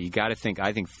things like that. You got to think.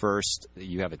 I think first,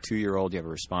 you have a 2-year-old. You have a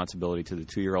responsibility to the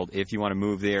 2-year-old. If you want to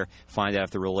move there, find out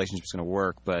if the relationship's going to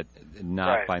work, but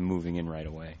not by moving in right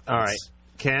away. All right,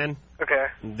 Ken. Okay.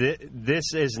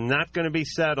 This is not going to be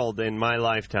settled in my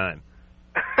lifetime.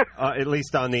 At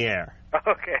least on the air.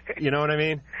 Okay. You know what I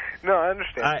mean? No, I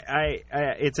understand.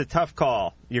 It's a tough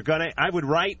call. I would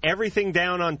write everything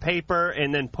down on paper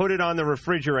and then put it on the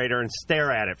refrigerator and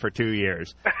stare at it for 2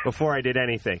 years before I did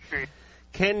anything.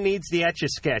 Ken needs the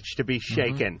Etch-a-Sketch to be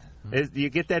shaken. Do you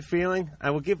get that feeling?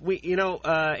 I will give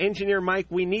Engineer Mike,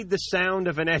 we need the sound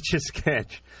of an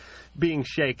Etch-a-Sketch being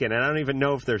shaken, and I don't even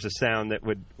know if there's a sound that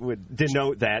would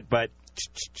denote that, but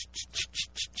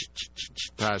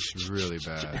that's really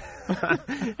bad.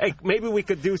 Hey, maybe we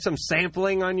could do some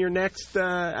sampling on your next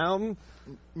album.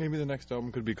 Maybe the next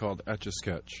album could be called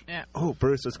Etch-a-Sketch. Yeah. Oh,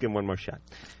 Bruce, let's give him one more shot.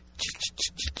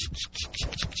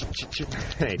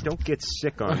 Hey, don't get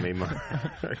sick on me, Mark.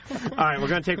 All right, we're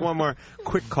going to take one more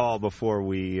quick call before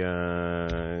we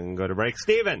go to break.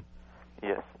 Steven.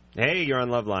 Yes. Hey, you're on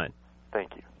Love Line.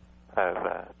 Thank you. I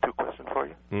have 2 questions for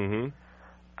you. Mm-hmm.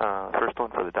 First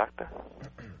one for the doctor.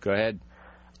 Go ahead.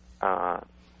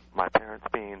 My parents,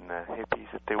 being the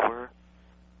hippies that they were,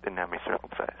 didn't have me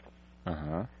circumcised.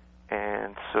 Uh-huh.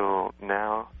 And so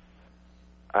now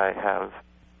I have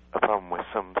a problem with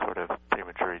some sort of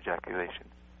premature ejaculation.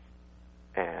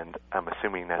 And I'm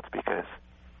assuming that's because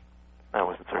I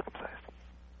wasn't circumcised.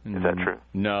 Is that true?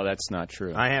 No, that's not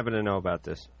true. I happen to know about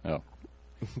this. Oh.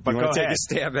 But you want to take ahead. a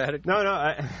stab at it?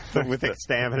 No. With a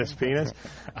stab at his penis?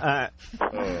 Like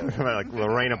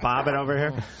Lorena Bobbitt over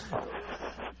here?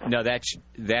 No,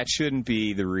 that shouldn't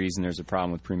be the reason there's a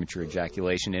problem with premature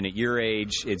ejaculation. And at your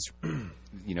age, it's,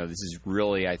 this is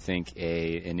really, I think,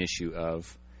 an issue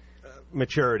of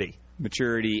maturity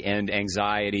and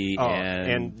anxiety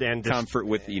and comfort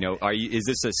with, is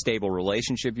this a stable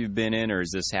relationship you've been in, or has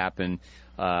this happened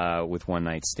with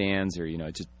one-night stands, or,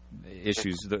 just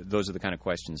issues? Those are the kind of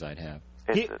questions I'd have.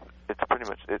 It's pretty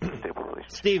much a stable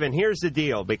relationship. Stephen, here's the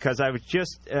deal, because I was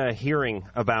just hearing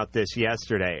about this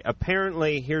yesterday.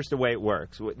 Apparently, here's the way it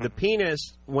works. The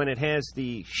penis, when it has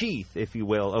the sheath, if you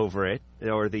will, over it,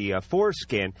 or the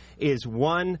foreskin is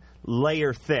one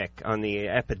layer thick on the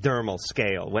epidermal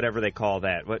scale, whatever they call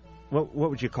that. What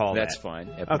would you call That's that? fine.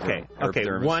 Okay.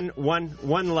 Epidermis.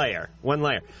 One layer.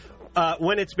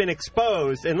 When it's been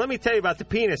exposed, and let me tell you about the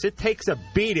penis, it takes a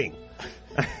beating.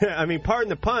 I mean, pardon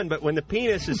the pun, but when the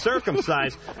penis is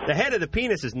circumcised, the head of the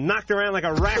penis is knocked around like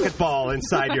a racquetball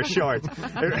inside your shorts. Wait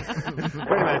a minute,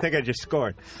 I think I just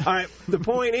scored. All right, the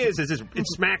point is it's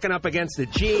smacking up against the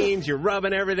jeans, you're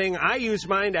rubbing everything. I use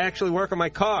mine to actually work on my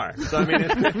car. So, I mean,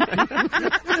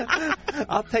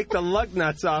 I'll take the lug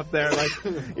nuts off there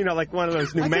like one of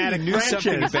those pneumatic knew wrenches.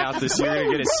 something about this. You're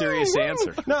going to get a serious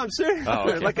answer. No, I'm serious. Oh,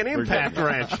 okay. Like an impact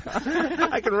wrench.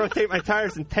 I can rotate my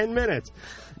tires in 10 minutes.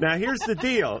 Now, here's the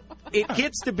deal. It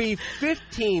gets to be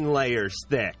 15 layers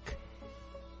thick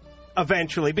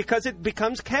eventually because it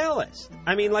becomes calloused.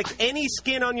 I mean, like any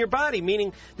skin on your body,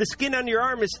 meaning the skin on your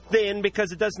arm is thin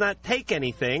because it does not take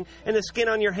anything, and the skin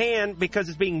on your hand, because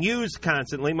it's being used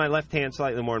constantly, my left hand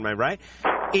slightly more than my right,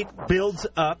 it builds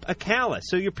up a callus.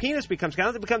 So your penis becomes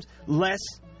callous. It becomes less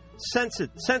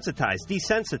sensitized,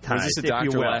 desensitized, Was this a if doctor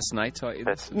you will. last night taught you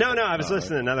this? No, I was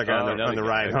listening to another guy on the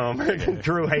ride home.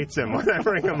 Drew hates him when I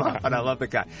bring him up, but I love the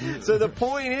guy. So the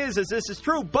point is this is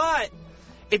true, but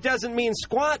it doesn't mean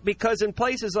squat, because in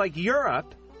places like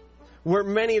Europe, where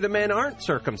many of the men aren't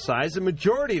circumcised, the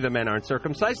majority of the men aren't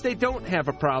circumcised, they don't have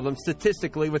a problem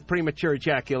statistically with premature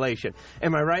ejaculation.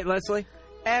 Am I right, Lesley?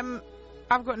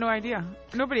 I've got no idea.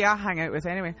 Nobody I hang out with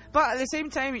anyway. But at the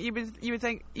same time, you would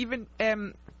think even a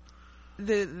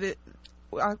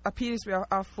penis with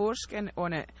a foreskin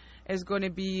on it is going to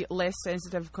be less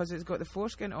sensitive because it's got the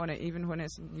foreskin on it, even when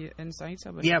it's inside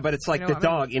somebody. Yeah, but it's like the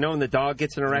dog. You know, when the dog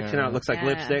gets an erection out, it looks like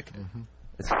lipstick. Mm-hmm.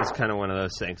 It's kind of one of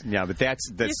those things. Yeah, but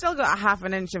that's you still got a half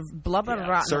an inch of blubber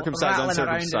circumcised, rattling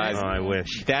uncircumcised. around. I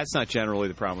wish. That's not generally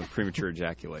the problem with premature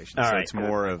ejaculation. All so right. it's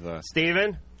more of a...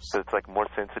 Steven? So it's like more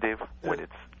sensitive when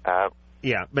it's out.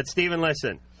 Yeah, but Steven,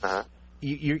 listen. Uh-huh.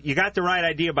 You got the right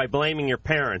idea by blaming your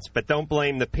parents, but don't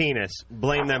blame the penis.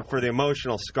 Blame them for the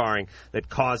emotional scarring that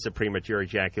caused the premature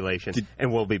ejaculation.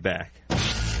 And we'll be back.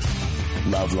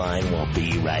 Loveline will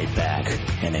be right back.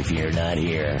 And if you're not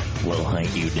here, we'll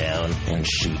hunt you down and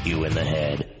shoot you in the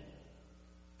head.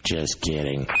 Just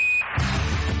kidding.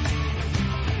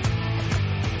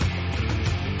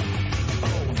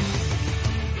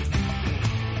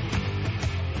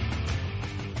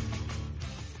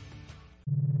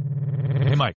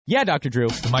 Hey, Mike. Yeah, Dr. Drew.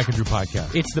 The Mike and Drew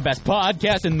podcast. It's the best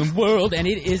podcast in the world, and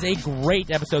it is a great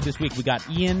episode this week. We got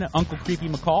Ian, Uncle Creepy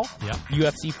McCall,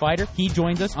 UFC fighter. He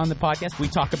joins us on the podcast. We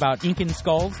talk about Ink and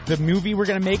Skulls, the movie we're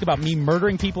going to make about me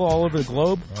murdering people all over the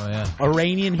globe. Oh, yeah.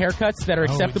 Iranian haircuts that are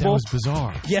acceptable. That was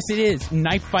bizarre. Yes, it is.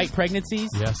 Knife fight pregnancies.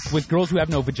 Yes. With girls who have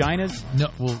no vaginas. No,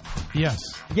 well, yes.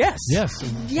 Yes. Yes.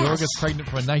 Girl gets pregnant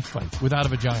from a knife fight without a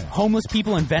vagina. Homeless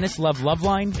people in Venice love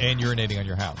Loveline. And urinating on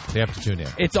your house. They have to tune in.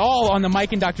 It's all on the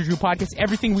Mike and Dr. Drew podcast.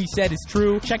 Everything we said is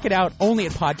true. Check it out only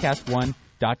at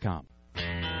podcast1.com.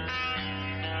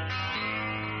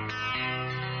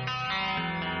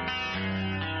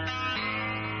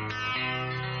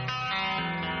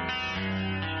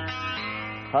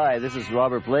 Hi, this is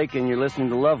Robert Blake, and you're listening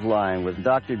to Loveline with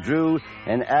Dr. Drew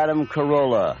and Adam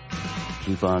Carolla.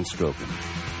 Keep on stroking.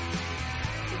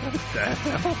 What the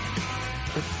hell?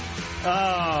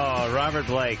 Oh, Robert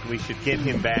Blake. We should get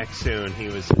him back soon. He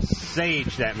was a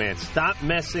sage, that man. Stop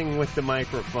messing with the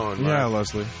microphone, Mark. Yeah,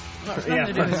 Leslie.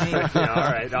 Yeah,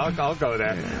 all right. I'll go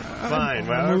there. Fine.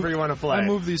 Whatever you want to play. I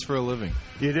move these for a living.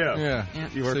 You do? Yeah.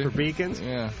 You work See? for Beacons?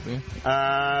 Yeah. See?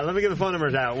 Let me get the phone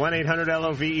numbers out.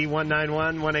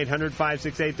 1-800-LOVE-191,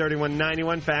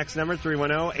 1-800-568-3191. Fax number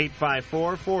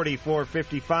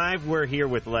 310-854-4455. We're here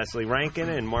with Lesley Rankine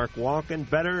and Mark Walken.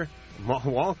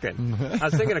 Walken. I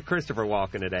was thinking of Christopher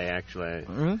Walken today, actually.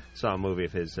 I saw a movie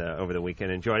of his over the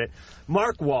weekend. Enjoyed it.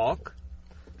 Mark Walk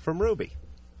from Ruby.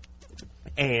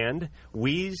 And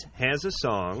Wheeze has a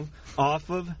song off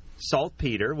of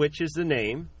Saltpeter, which is the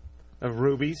name of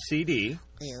Ruby's CD.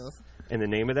 Yes. And the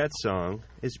name of that song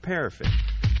is Paraffin.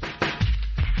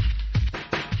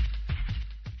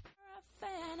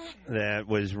 That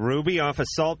was Ruby off of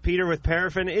Saltpeter with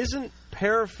Paraffin. Isn't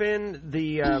paraffin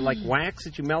the like wax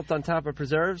that you melt on top of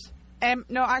preserves?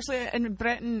 No, actually, in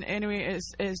Britain, anyway,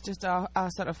 it's just a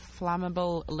sort of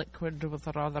flammable liquid with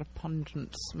a rather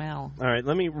pungent smell. All right,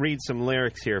 let me read some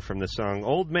lyrics here from the song.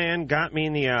 Old man got me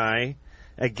in the eye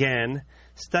again,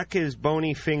 stuck his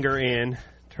bony finger in,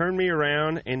 turned me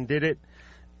around and did it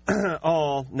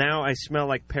all. Now I smell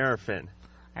like paraffin.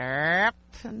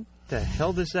 the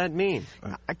hell does that mean?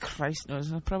 Christ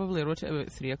knows. I probably wrote it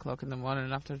about 3 o'clock in the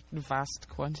morning after vast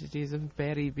quantities of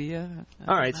berry beer.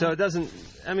 All right, so it doesn't...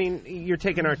 I mean, you're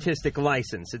taking artistic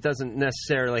license. It doesn't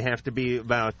necessarily have to be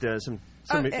about some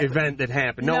event that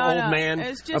happened. No old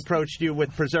man approached you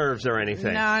with preserves or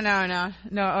anything. No,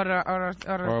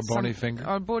 or a bony finger.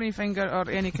 Or bony finger or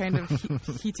any kind of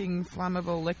heating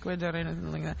flammable liquid or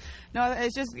anything like that. No,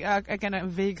 it's just a kind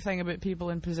of vague thing about people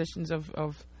in positions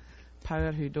of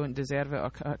power who don't deserve it or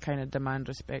kind of demand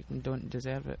respect and don't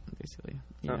deserve it, basically.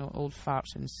 You know, old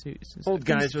farts in suits. And old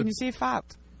guys Can you say fart?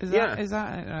 Is that it?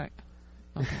 Right.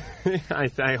 Okay.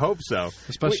 I hope so.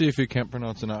 Especially if you can't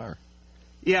pronounce an R.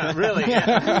 Yeah, really.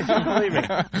 Yeah. Believe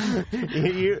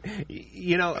me.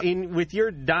 You know, with your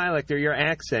dialect or your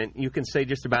accent, you can say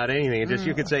just about anything.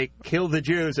 You could say "kill the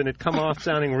Jews" and it'd come off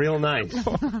sounding real nice.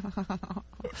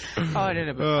 I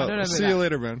don't know. See you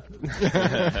later, man.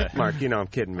 Mark, you know I'm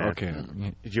kidding, man. Okay.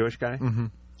 Jewish guy. Mm-hmm.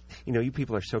 You know, you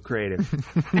people are so creative.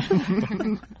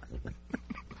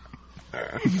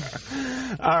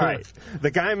 All right. The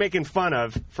guy making fun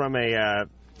of from a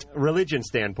religion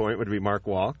standpoint would be Mark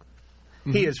Walk.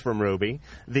 Mm-hmm. He is from Ruby.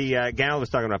 The gal was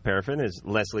talking about paraffin is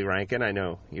Lesley Rankine. I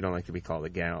know you don't like to be called a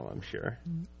gal, I'm sure.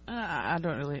 I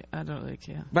don't really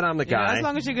care. But I'm the guy. You know, as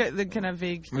long as you get the kind of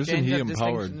vague gender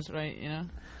distinctions right, you know.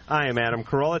 I am Adam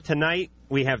Carolla. Tonight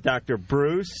we have Dr.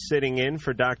 Bruce sitting in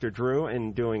for Dr. Drew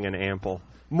and doing an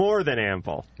more than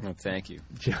ample. Well, thank you.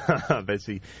 Job as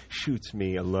he shoots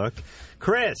me a look.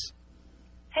 Chris.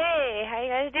 Hey, how you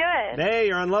guys doing? Hey,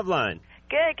 you're on Loveline.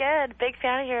 Good. Big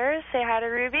fan of yours. Say hi to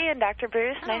Ruby and Dr.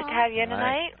 Bruce. Nice to have you in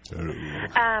tonight.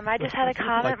 I just had a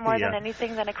comment more than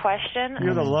anything than a question.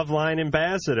 You're the Loveline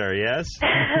ambassador, yes?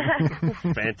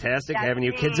 Fantastic having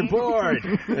you kids aboard.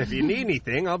 If you need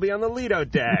anything, I'll be on the Lido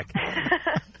deck.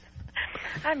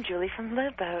 I'm Julie from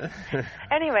Live Boat.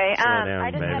 Anyway,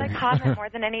 I just had a comment more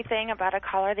than anything about a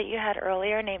caller that you had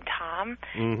earlier named Tom.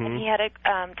 Mm-hmm. And he had a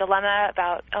dilemma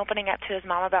about opening up to his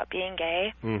mom about being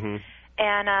gay. Mm-hmm.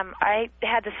 And I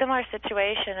had the similar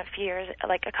situation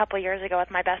a couple years ago with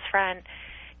my best friend.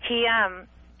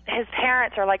 His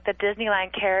parents are like the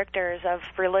Disneyland characters of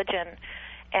religion,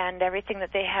 and everything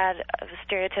that they had of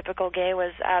stereotypical gay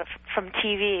was from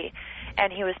TV.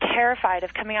 And he was terrified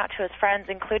of coming out to his friends,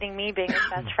 including me being his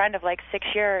best friend of like 6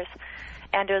 years,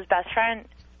 and to his best friend,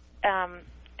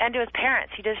 and to his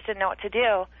parents. He just didn't know what to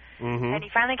do. Mm-hmm. And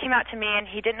he finally came out to me, and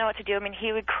he didn't know what to do. I mean,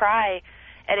 he would cry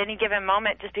at any given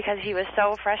moment just because he was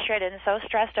so frustrated and so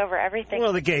stressed over everything.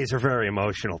 Well, the gays are very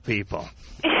emotional people.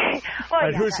 Well,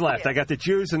 right, who's left? I got the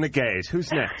Jews and the gays.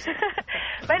 Who's next?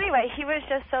 But anyway, he was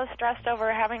just so stressed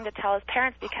over having to tell his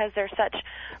parents because they're such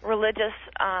religious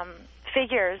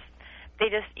figures. He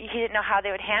didn't know how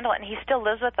they would handle it, and he still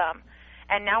lives with them.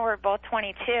 And now we're both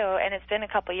 22, and it's been a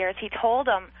couple years. He told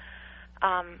them,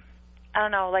 I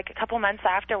don't know, like a couple months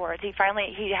afterwards, he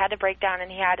had to break down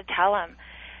and he had to tell him.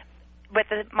 But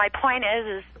my point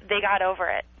is they got over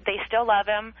it. They still love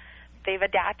him. They've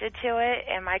adapted to it.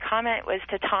 And my comment was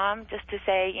to Tom just to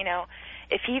say, you know,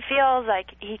 if he feels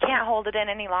like he can't hold it in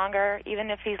any longer,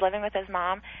 even if he's living with his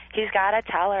mom, he's got to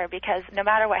tell her, because no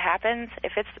matter what happens,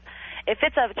 if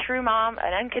it's a true mom,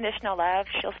 an unconditional love,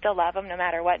 she'll still love him no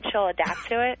matter what, and she'll adapt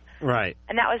to it. Right.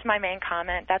 And that was my main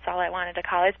comment. That's all I wanted to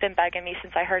call. It's been bugging me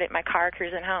since I heard it in my car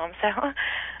cruising home. So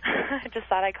I just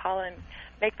thought I'd call and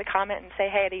make the comment and say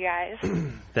hey to you guys.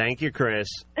 Thank you, Chris.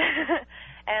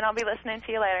 And I'll be listening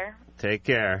to you later. Take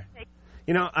care.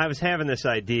 You know, I was having this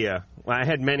idea. Well, I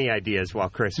had many ideas while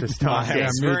Chris was talking. I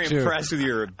was very impressed with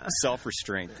your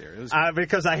self-restraint there.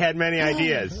 Because I had many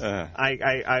ideas.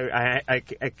 I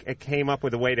came up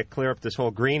with a way to clear up this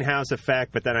whole greenhouse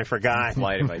effect, but then I forgot.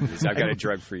 Flight of ideas. I've got a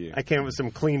drug for you. I came up with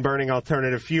some clean-burning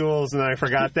alternative fuels, and then I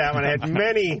forgot that one. I had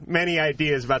many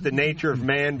ideas about the nature of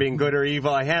man being good or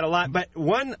evil. I had a lot. But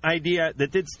one idea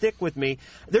that did stick with me,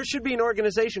 there should be an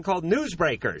organization called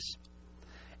Newsbreakers.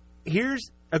 Here's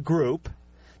a group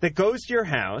that goes to your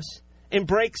house and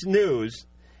breaks news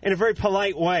in a very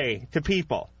polite way to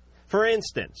people. For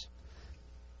instance,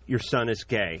 your son is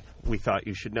gay. We thought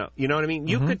you should know. You know what I mean?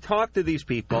 You could talk to these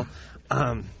people.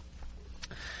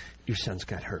 Your son's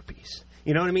got herpes.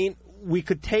 You know what I mean?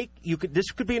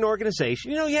 This could be an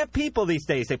organization. You know, you have people these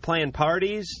days, they plan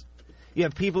parties. You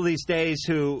have people these days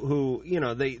who you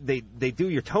know, they do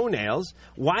your toenails.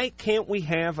 Why can't we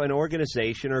have an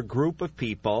organization or group of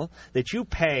people that you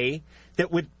pay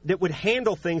that would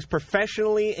handle things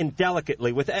professionally and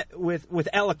delicately with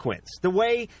eloquence, the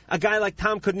way a guy like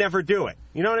Tom could never do it?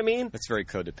 You know what I mean? That's very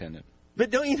codependent.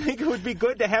 But don't you think it would be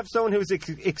good to have someone who's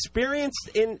experienced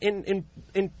in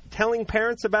telling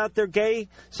parents about their gay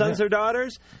sons or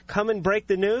daughters come and break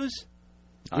the news?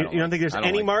 You don't think there's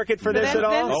any market for this at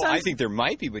all? Oh, I think there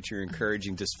might be, but you're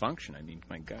encouraging dysfunction. I mean,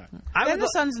 my God. Then the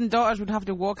sons and daughters would have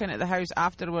to walk into the house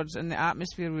afterwards, and the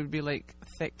atmosphere would be like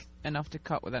thick enough to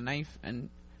cut with a knife and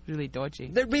really dodgy.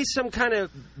 There'd be some kind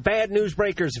of bad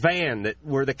newsbreaker's van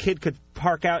where the kid could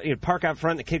park out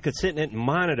front. The kid could sit in it and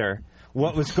monitor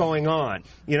what was going on.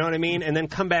 You know what I mean? And then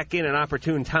come back in at an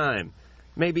opportune time.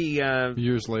 Maybe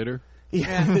years later.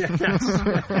 Yeah. And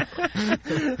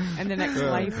the next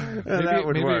life. That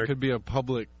would maybe work. It could be a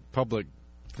public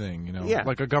thing, you know, Yeah.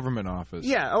 like a government office.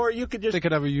 Yeah, or you could just... They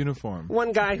could have a uniform.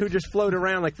 One guy who just float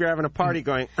around like if you're having a party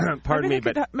going, pardon me,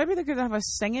 but... Maybe they could have a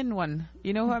singing one.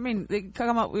 You know what I mean? They could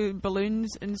come up with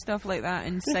balloons and stuff like that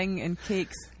and sing and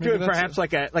cakes. Do it perhaps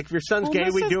like if your son's gay,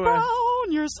 we do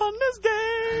Brown, your son is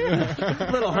gay.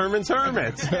 Little Herman's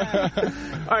Hermits. All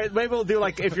right, maybe we'll do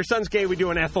like, if your son's gay, we do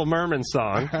an Ethel Merman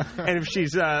song. And if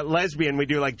she's lesbian, we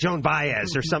do like Joan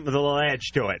Baez or something with a little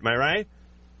edge to it. Am I right?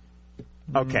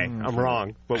 Okay, I'm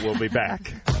wrong, but we'll be back.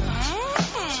 Call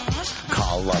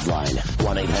Loveline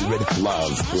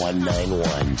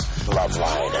 1-800-LOVE-191.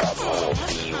 Loveline. We'll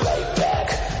be right back.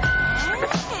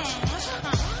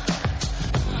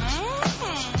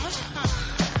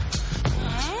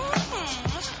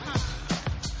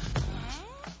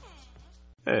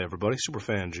 Hey everybody,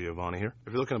 Superfan Giovanni here.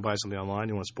 If you're looking to buy something online,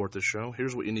 you want to support this show,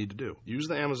 here's what you need to do. Use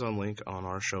the Amazon link on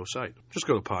our show site. Just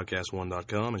go to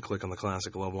podcast1.com and click on the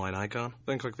classic Loveline icon,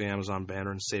 then click the Amazon banner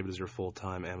and save it as your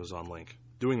full-time Amazon link.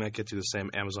 Doing that gets you the same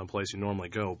Amazon place you normally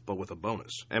go, but with a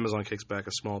bonus. Amazon kicks back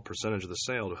a small percentage of the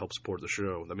sale to help support the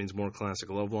show. That means more classic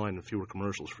Loveline and fewer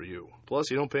commercials for you. Plus,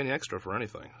 you don't pay any extra for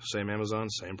anything. Same Amazon,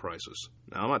 same prices.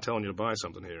 Now, I'm not telling you to buy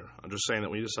something here. I'm just saying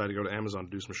that when you decide to go to Amazon to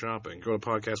do some shopping, go to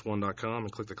podcast1.com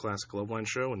and click the classic Loveline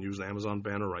show and use the Amazon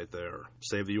banner right there.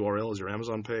 Save the URL as your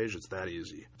Amazon page. It's that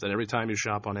easy. Then every time you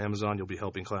shop on Amazon, you'll be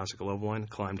helping Classic Loveline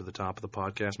climb to the top of the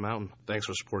podcast mountain. Thanks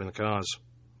for supporting the cause.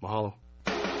 Mahalo.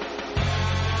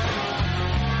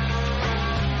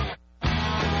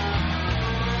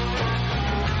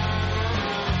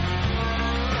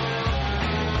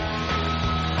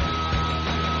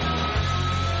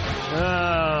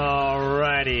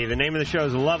 Alrighty, the name of the show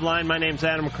is Loveline. My name's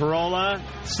Adam Carolla.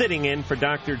 Sitting in for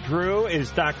Dr. Drew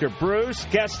is Dr. Bruce.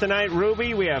 Guest tonight,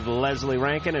 Ruby. We have Lesley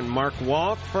Rankine and Mark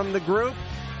Walk from the group.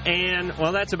 And,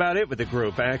 well, that's about it with the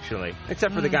group, actually.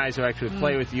 Except for the guys who actually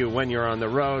play with you when you're on the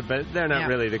road, but they're not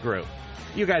really the group.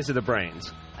 You guys are the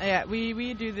brains. Yeah,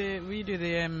 we do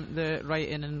the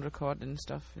writing and recording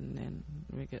stuff, and then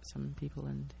we get some people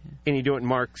in. Yeah. And you do it in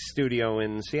Mark's studio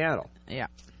in Seattle. Yeah.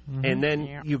 And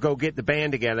then you go get the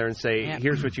band together and say,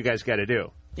 here's what you guys got to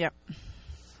do. Yep.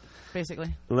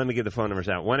 Basically. Let me give the phone numbers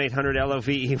out.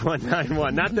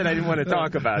 1-800-LOVE-191. Not that I didn't want to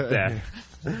talk about that.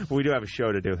 We do have a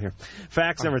show to do here.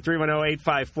 Fax number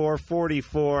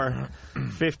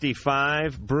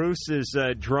 310-854-4455. Bruce is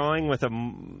drawing with a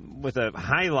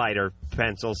highlighter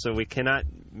pencil, so we cannot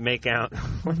make out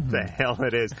what the hell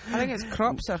it is. I think it's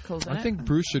crop circles, isn't I think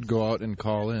Bruce should go out and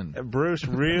call in. Bruce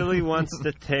really wants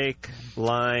to take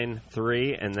line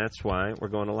 3, and that's why we're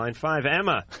going to line 5.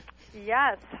 Emma.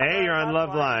 Yes. Hey, you're on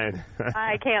Loveline.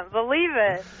 I can't believe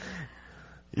it.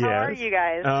 How are you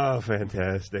guys? Oh,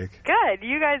 fantastic. Good.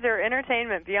 You guys are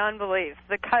entertainment beyond belief.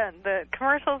 The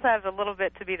commercials have a little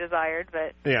bit to be desired,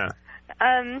 but... Yeah.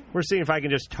 We're seeing if I can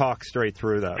just talk straight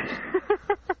through those.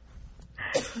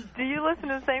 Do you listen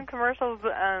to the same commercials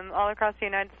all across the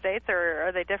United States, or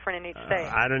are they different in each state?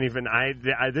 I don't even...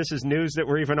 this is news that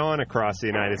we're even on across the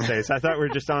United States. I thought we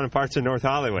were just on in parts of North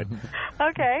Hollywood.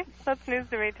 Okay. That's news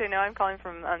to me, too. No, I'm calling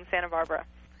from Santa Barbara.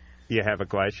 You have a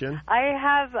question? I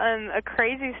have a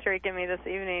crazy streak in me this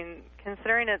evening,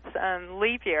 considering it's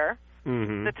leap year,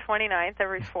 the 29th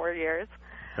every 4 years.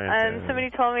 Somebody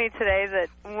told me today that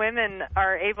women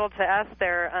are able to ask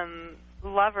their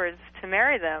lovers to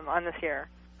marry them on this year.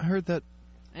 I heard that.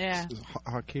 Yeah.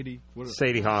 Katie.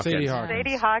 Sadie Hawkins. Sadie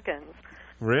Hawkins.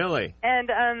 Really?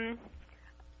 And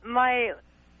my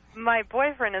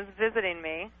boyfriend is visiting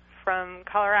me from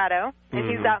Colorado, and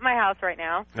he's at my house right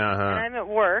now. And I'm at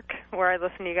work, where I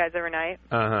listen to you guys every night.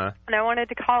 And I wanted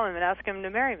to call him and ask him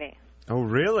to marry me. Oh,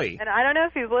 really? And I don't know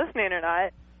if he's listening or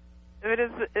not. But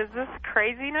is this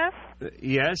craziness?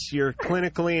 Yes, you're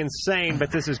clinically insane,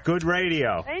 but this is good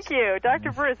radio. Thank you.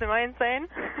 Dr. Bruce, am I insane?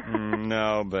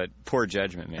 No, but poor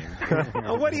judgment, maybe.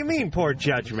 Oh, what do you mean, poor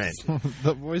judgment?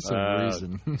 The voice of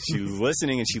reason. She's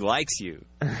listening and she likes you.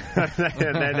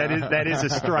 that is a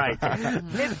strike.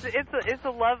 It's a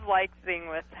love-like thing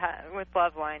with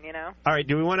Loveline, you know. All right,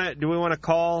 do we want to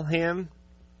call him?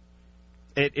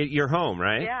 At your home,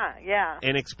 right? Yeah.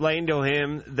 And explain to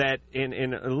him that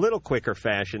in a little quicker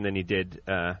fashion than he did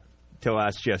to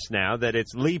us just now that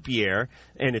it's leap year,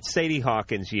 and it's Sadie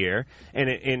Hawkins' year, and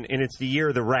it's the year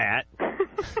of the rat.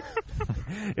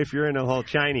 If you're in the whole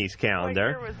Chinese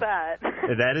calendar. What year was that?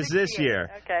 That is this year.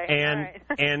 Okay. And all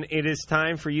right. and it is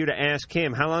time for you to ask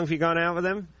him. How long have you gone out with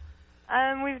him?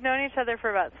 We've known each other for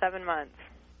about 7 months.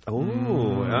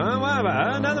 Ooh,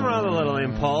 another rather little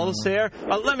impulse here.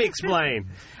 Let me explain.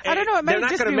 I don't know. It might They're not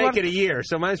just going to be make worth it a year,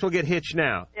 so might as well get hitched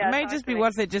now. Yeah, it might just be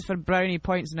worth it just for brownie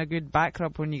points and a good back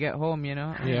rub when you get home, you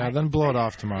know? Yeah, then blow it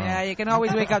off tomorrow. Yeah, you can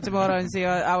always wake up tomorrow and say,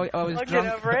 I was I'll drunk.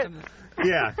 get over it.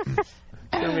 Yeah.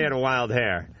 Tell me you had a wild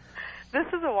hair. This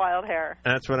is a wild hair.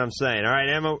 That's what I'm saying. All right,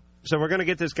 Emma. So we're going to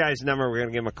get this guy's number. We're going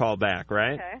to give him a call back,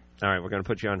 right? Okay. All right, we're going to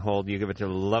put you on hold. You give it to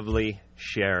lovely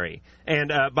Sherry.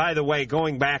 And, by the way,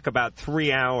 going back about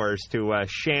 3 hours to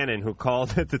Shannon, who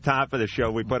called at the top of the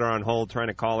show, we put her on hold trying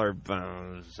to call her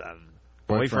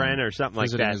boyfriend or something like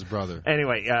Visiting that. his brother.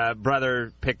 Anyway,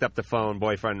 brother picked up the phone.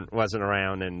 Boyfriend wasn't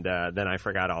around, and then I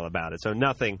forgot all about it. So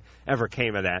nothing ever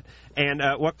came of that. And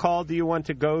what call do you want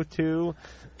to go to,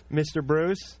 Mr.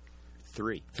 Bruce?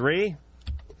 3. 3?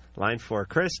 Line 4,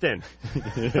 Kristen.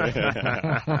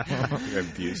 You're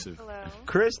abusive. Hello.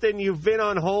 Kristen, you've been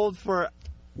on hold for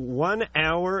 1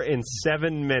 hour and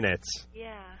 7 minutes.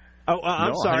 Yeah. Oh,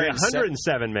 I'm sorry, 107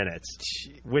 107 minutes,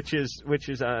 which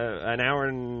is an hour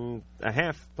and a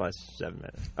half plus 7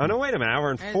 minutes. Oh no, wait a minute, hour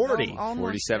and 40.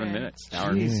 47 minutes.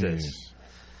 Hour Jesus.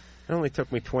 It only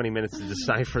took me 20 minutes to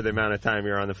decipher the amount of time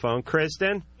you're on the phone.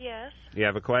 Kristen? Yes? You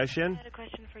have a question? I had a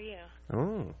question for you.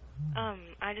 Oh.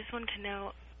 I just wanted to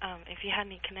know if you had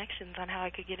any connections on how I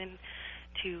could get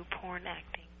into porn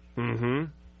acting. Mm-hmm.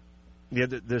 Yeah,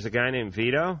 there's a guy named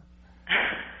Vito?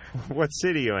 What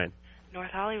city you in? North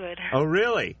Hollywood. Oh,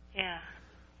 really? Yeah.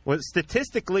 Well,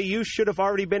 statistically, you should have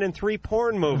already been in 3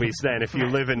 porn movies then if you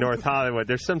live in North Hollywood.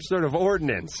 There's some sort of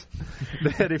ordinance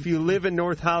that if you live in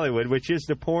North Hollywood, which is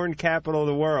the porn capital of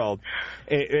the world,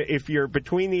 if you're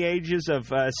between the ages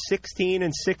of 16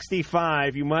 and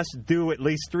 65, you must do at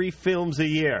least 3 films a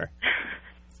year.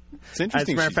 It's interesting. As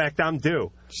a matter of fact, I'm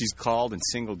due. She's called and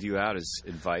singled you out as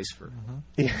advice for...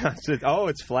 Yeah.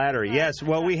 It's flattery. Yes.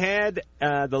 Well, we had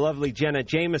the lovely Jenna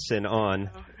Jameson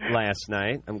on last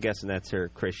night. I'm guessing that's her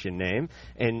Christian name.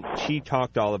 And she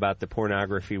talked all about the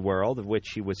pornography world, of which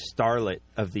she was Starlet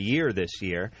of the Year this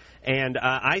year. And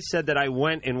I said that I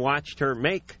went and watched her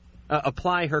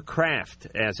apply her craft,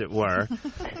 as it were,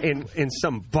 in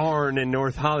some barn in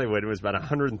North Hollywood. It was about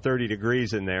 130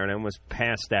 degrees in there, and I almost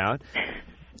passed out.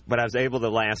 But I was able to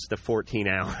last the 14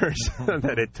 hours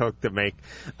that it took to make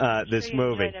this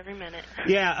movie. Enjoyed every minute.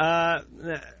 Yeah,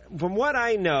 from what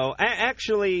I know,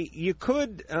 actually, you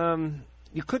could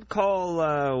call.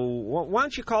 Why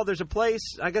don't you call? There's a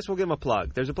place. I guess we'll give them a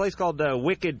plug. There's a place called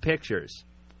Wicked Pictures.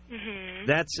 Mm-hmm.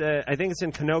 That's. I think it's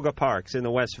in Canoga Parks in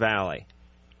the West Valley.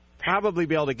 Probably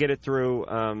be able to get it through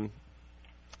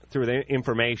the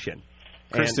information.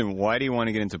 Kristen, why do you want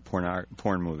to get into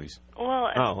porn movies?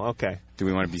 Well, okay. Do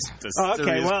we want to be...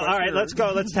 Okay, well, all right, let's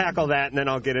go. Let's tackle that, and then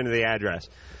I'll get into the address.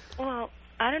 Well,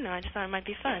 I don't know. I just thought it might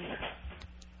be fun.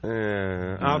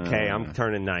 Okay, I'm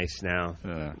turning nice now.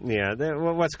 Yeah,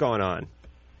 what's going on?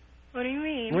 What do you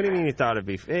mean? What do you mean you thought it'd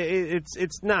be...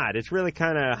 It's not. It's really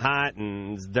kind of hot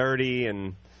and it's dirty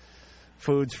and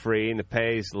food's free and the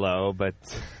pay's low, but...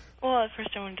 Well, at first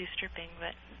I want to do stripping,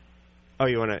 but... Oh,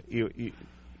 you want to...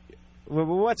 Well,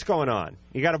 what's going on?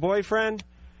 You got a boyfriend?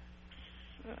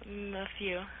 A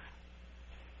few.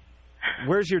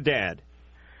 Where's your dad?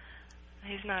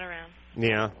 He's not around.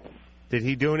 Yeah. Did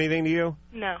he do anything to you?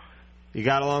 No. You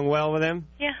got along well with him?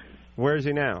 Yeah. Where is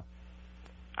he now?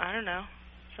 I don't know.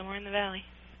 Somewhere in the valley.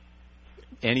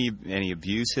 Any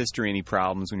abuse history? Any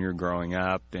problems when you were growing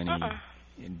up? Any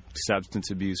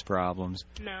substance abuse problems?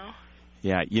 No.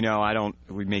 Yeah,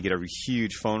 we may get a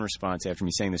huge phone response after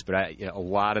me saying this, but a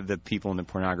lot of the people in the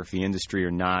pornography industry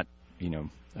are not,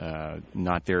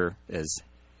 not there as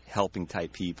helping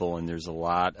type people, and there's a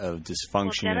lot of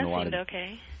dysfunction Well, and a lot of...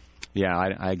 okay. Yeah,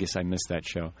 I guess I missed that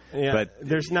show. Yeah, but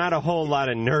there's not a whole lot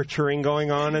of nurturing going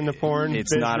on in the porn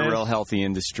It's business. not a real healthy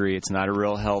industry. It's not a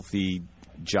real healthy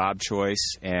job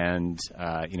choice, and,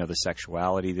 the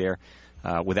sexuality there,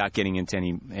 without getting into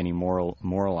any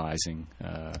moralizing...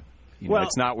 well,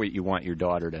 it's not what you want your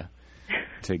daughter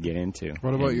to get into.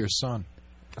 What about your son?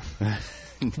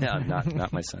 No,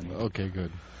 not my son. Okay,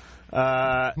 good.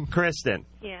 Kristen.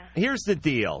 Yeah. Here's the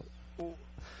deal.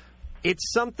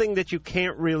 It's something that you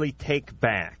can't really take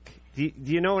back. Do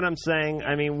you know what I'm saying?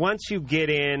 I mean, once you get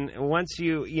in,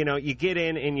 you get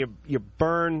in and you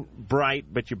burn bright,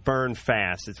 but you burn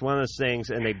fast. It's one of those things,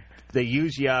 and they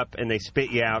use you up and they spit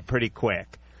you out pretty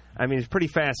quick. I mean, it's pretty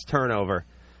fast turnover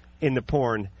in the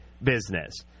porn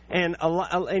business, and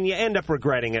and you end up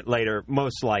regretting it later,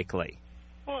 most likely.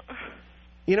 Well,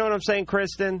 you know what I'm saying,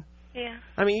 Kristen? Yeah.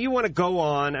 I mean, you want to go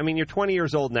on. I mean, you're 20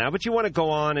 years old now, but you want to go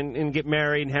on and get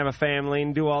married and have a family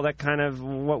and do all that kind of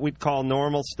what we'd call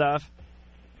normal stuff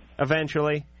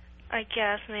eventually. I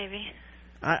guess, maybe.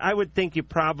 I would think you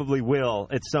probably will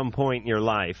at some point in your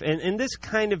life. And this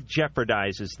kind of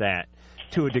jeopardizes that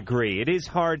to a degree. It is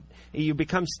hard. You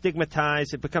become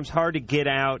stigmatized. It becomes hard to get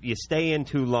out. You stay in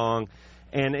too long.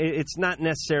 And it's not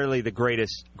necessarily the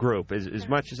greatest group. As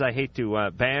much as I hate to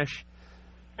bash.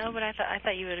 No, but I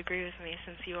thought you would agree with me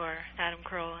since you are Adam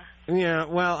Carolla. Yeah,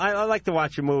 well, I like to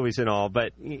watch your movies and all,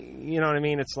 but you know what I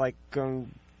mean? It's like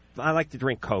I like to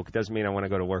drink Coke. Doesn't mean I want to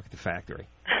go to work at the factory.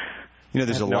 You know,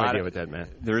 there's I have a no lot idea of what that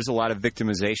meant. There is a lot of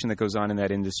victimization that goes on in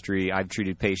that industry. I've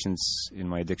treated patients in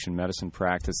my addiction medicine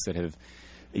practice that have,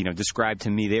 described to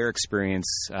me their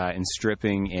experience in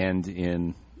stripping and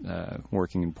in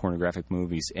working in pornographic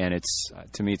movies, and it's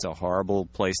to me it's a horrible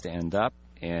place to end up.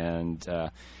 And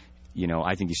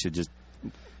I think you should just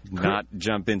not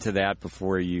jump into that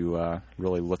before you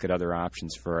really look at other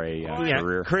options for a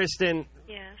career. Kristen,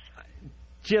 yes.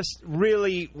 Just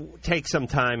really take some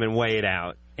time and weigh it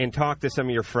out and talk to some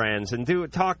of your friends and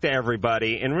talk to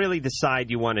everybody and really decide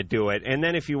you want to do it. And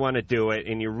then if you want to do it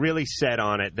and you're really set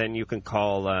on it, then you can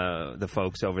call the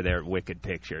folks over there at Wicked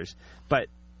Pictures. But,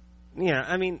 yeah,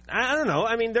 I mean, I don't know.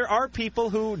 I mean, there are people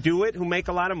who do it, who make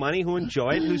a lot of money, who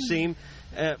enjoy it, who seem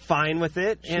fine with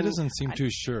it. She doesn't seem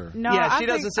too sure. No, yeah, she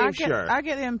doesn't seem sure. I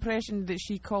get the impression that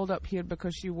she called up here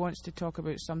because she wants to talk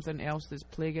about something else that's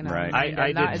plaguing her. Right. Mind,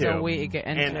 and that is a way to get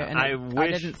into And it. And I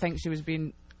didn't think she was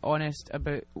being honest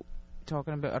about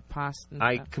talking about her past.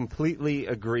 I completely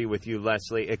agree with you,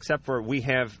 Lesley, except for we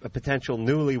have a potential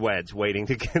newlyweds waiting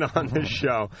to get on the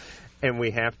show, and we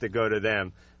have to go to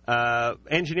them.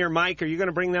 Engineer Mike, are you going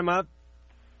to bring them up?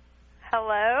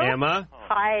 Hello? Emma?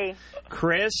 Hi.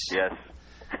 Chris? Yes.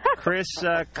 Chris,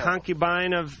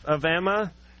 concubine of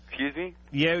Emma? Excuse me?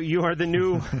 Yeah, you are the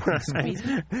new...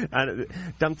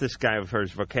 Dump this guy for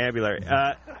his vocabulary.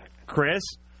 Chris?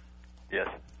 Yes.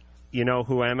 You know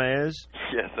who Emma is?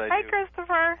 Yes, I do. Hi,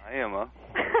 Christopher. Hi, Emma.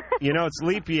 You know, it's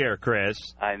leap year, Chris.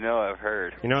 I know, I've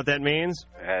heard. You know what that means?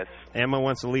 Yes. Emma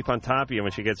wants to leap on top of you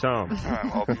when she gets home.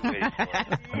 I'll be waiting for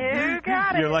it. You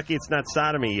got it. You're lucky it's not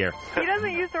sodomy year. He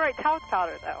doesn't use the right talc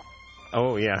powder, though.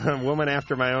 Oh, yeah. A woman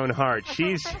after my own heart.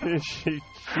 She's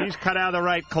cut out of the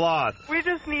right cloth. We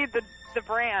just need the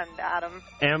brand, Adam.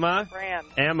 Emma? Brand.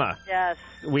 Emma. Yes.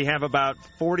 We have about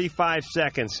 45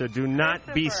 seconds, so do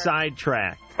not be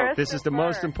sidetracked. This is the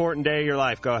most important day of your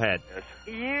life. Go ahead.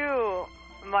 You,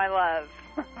 my love.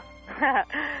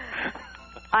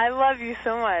 I love you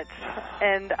so much,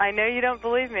 and I know you don't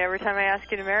believe me every time I ask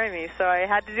you to marry me, so I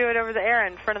had to do it over the air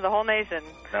in front of the whole nation.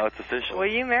 Now it's official. Will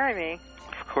you marry me?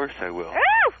 Of course I will. Woo!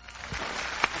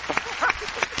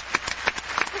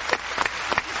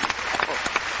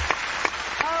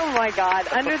 Oh, my God.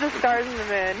 Under the stars and the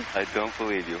moon. I don't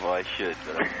believe you. Well, I should,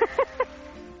 but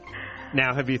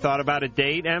Now, have you thought about a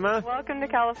date, Emma? Welcome to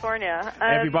California.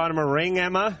 Have you bought him a ring,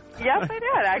 Emma? Yes, I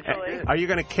did, actually. Are you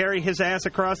going to carry his ass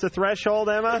across the threshold,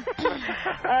 Emma?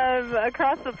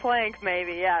 Across the plank,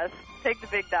 maybe, yes. Take the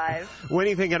big dive. When are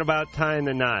you thinking about tying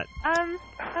the knot? I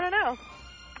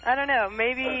don't know.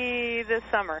 Maybe this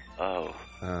summer. Oh.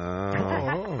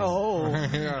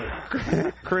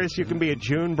 Chris, you can be a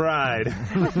June bride.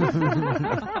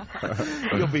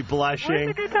 You'll be blushing. When's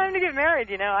a good time to get married,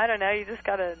 I don't know. You just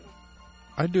got to...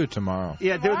 I'd do it tomorrow.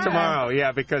 Yeah, do it tomorrow.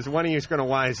 Yeah, because one of you is going to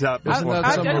wise up. Isn't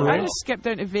that some I rules? just skipped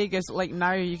down to Vegas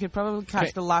now. You could probably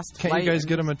catch the last flight. Can't you guys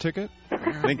get him a ticket?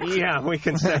 Yeah, we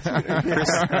can set.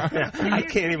 I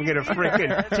can't even get a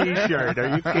freaking T-shirt.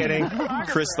 Are you kidding?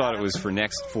 Chris thought it was for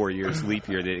next 4 years, leap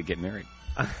year, they'd get married.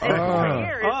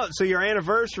 Oh, so your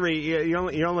anniversary, you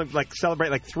only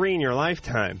celebrate 3 in your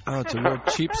lifetime. Oh, it's a real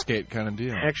cheapskate kind of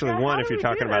deal. Actually, one if you're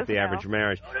talking about the average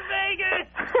marriage.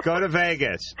 Go to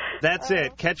Vegas. That's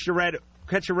it. Catch your red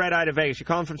eye to Vegas. You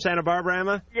calling from Santa Barbara,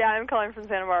 Emma? Yeah, I'm calling from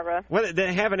Santa Barbara. What,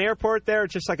 they have an airport there, or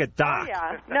just like a dock? Oh,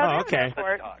 yeah. No, they have an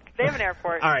airport. They have an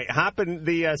airport. All right, hop in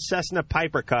the Cessna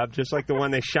Piper Cub, just like the one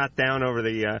they shot down over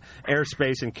the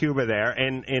airspace in Cuba there,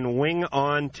 and wing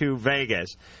on to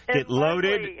Vegas. Get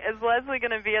loaded. Is Lesley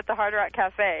going to be at the Hard Rock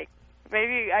Cafe?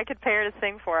 Maybe I could pay her to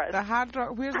sing for us. The Hard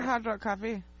Rock. Where's the Hard Rock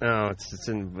Cafe? No, it's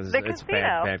a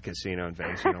bad casino in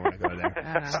Vegas. You don't want to go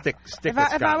there. Stick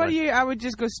if I were you, I would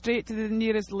just go straight to the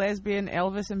nearest lesbian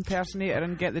Elvis impersonator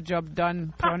and get the job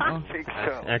done pronto. I think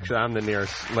so. Actually, I'm the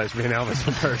nearest lesbian Elvis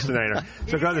impersonator.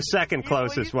 So go to the second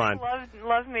closest one.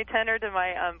 Love me tender to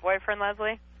my boyfriend,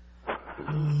 Lesley.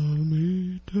 Love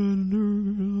me tender,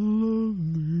 love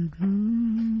me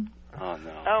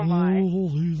Oh, my.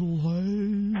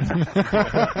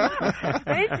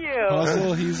 Thank you.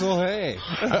 Hustle, Hazel, hey.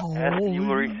 Ask you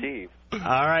will receive. All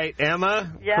right,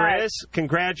 Emma, Yes. Chris,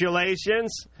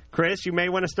 congratulations. Chris, you may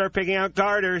want to start picking out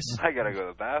garters. I gotta go to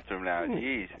the bathroom now.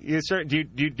 Jeez. Do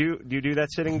you do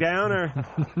that sitting down or?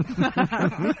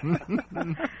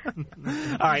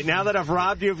 All right, now that I've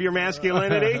robbed you of your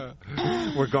masculinity,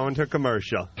 we're going to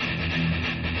commercial.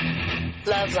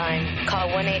 Loveline.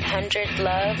 Call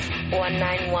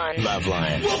 1-800-LOVE-191.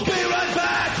 Loveline. We'll be right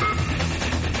back.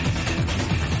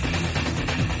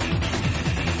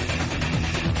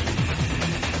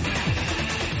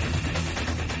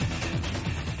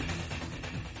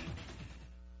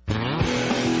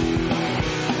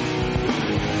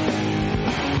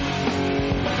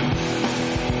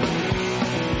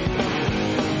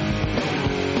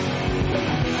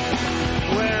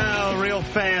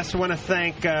 Fast. I want to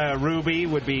thank Ruby,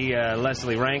 would be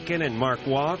Lesley Rankine and Mark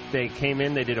Walk. They came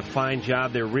in, they did a fine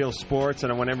job. They're real sports,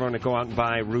 and I want everyone to go out and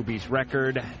buy Ruby's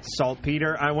record,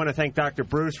 Saltpeter. I want to thank Dr.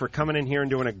 Bruce for coming in here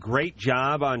and doing a great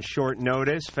job on short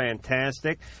notice.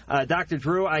 Fantastic. Dr.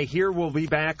 Drew, I hear will be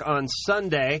back on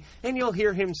Sunday, and you'll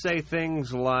hear him say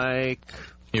things like...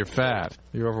 You're fat.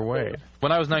 You're overweight.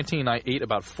 When I was 19, I ate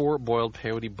about 4 boiled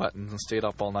peyote buttons and stayed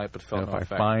up all night but felt no effect.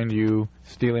 If I find you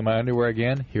stealing my underwear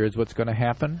again, here's what's going to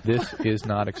happen. This is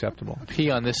not acceptable.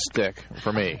 Pee on this stick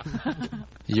for me.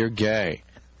 You're gay.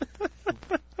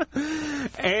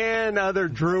 And other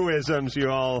Drewisms you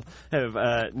all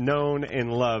have known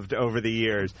and loved over the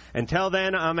years. Until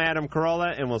then, I'm Adam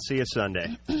Carolla, and we'll see you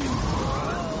Sunday. So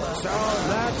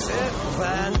that's it,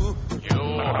 then.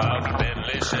 You have been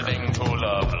listening to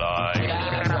Loveline.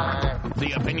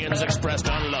 The opinions expressed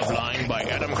on Loveline by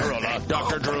Adam Carolla,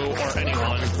 Dr. Drew, or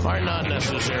anyone are not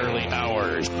necessarily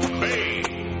ours. Be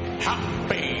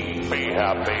happy. Be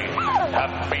happy.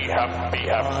 Happy, happy, happy.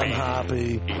 I'm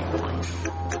happy.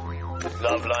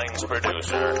 Loveline's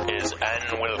producer is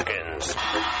Ann Wilkins.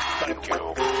 Thank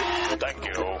you. Thank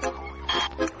you.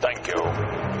 Thank you.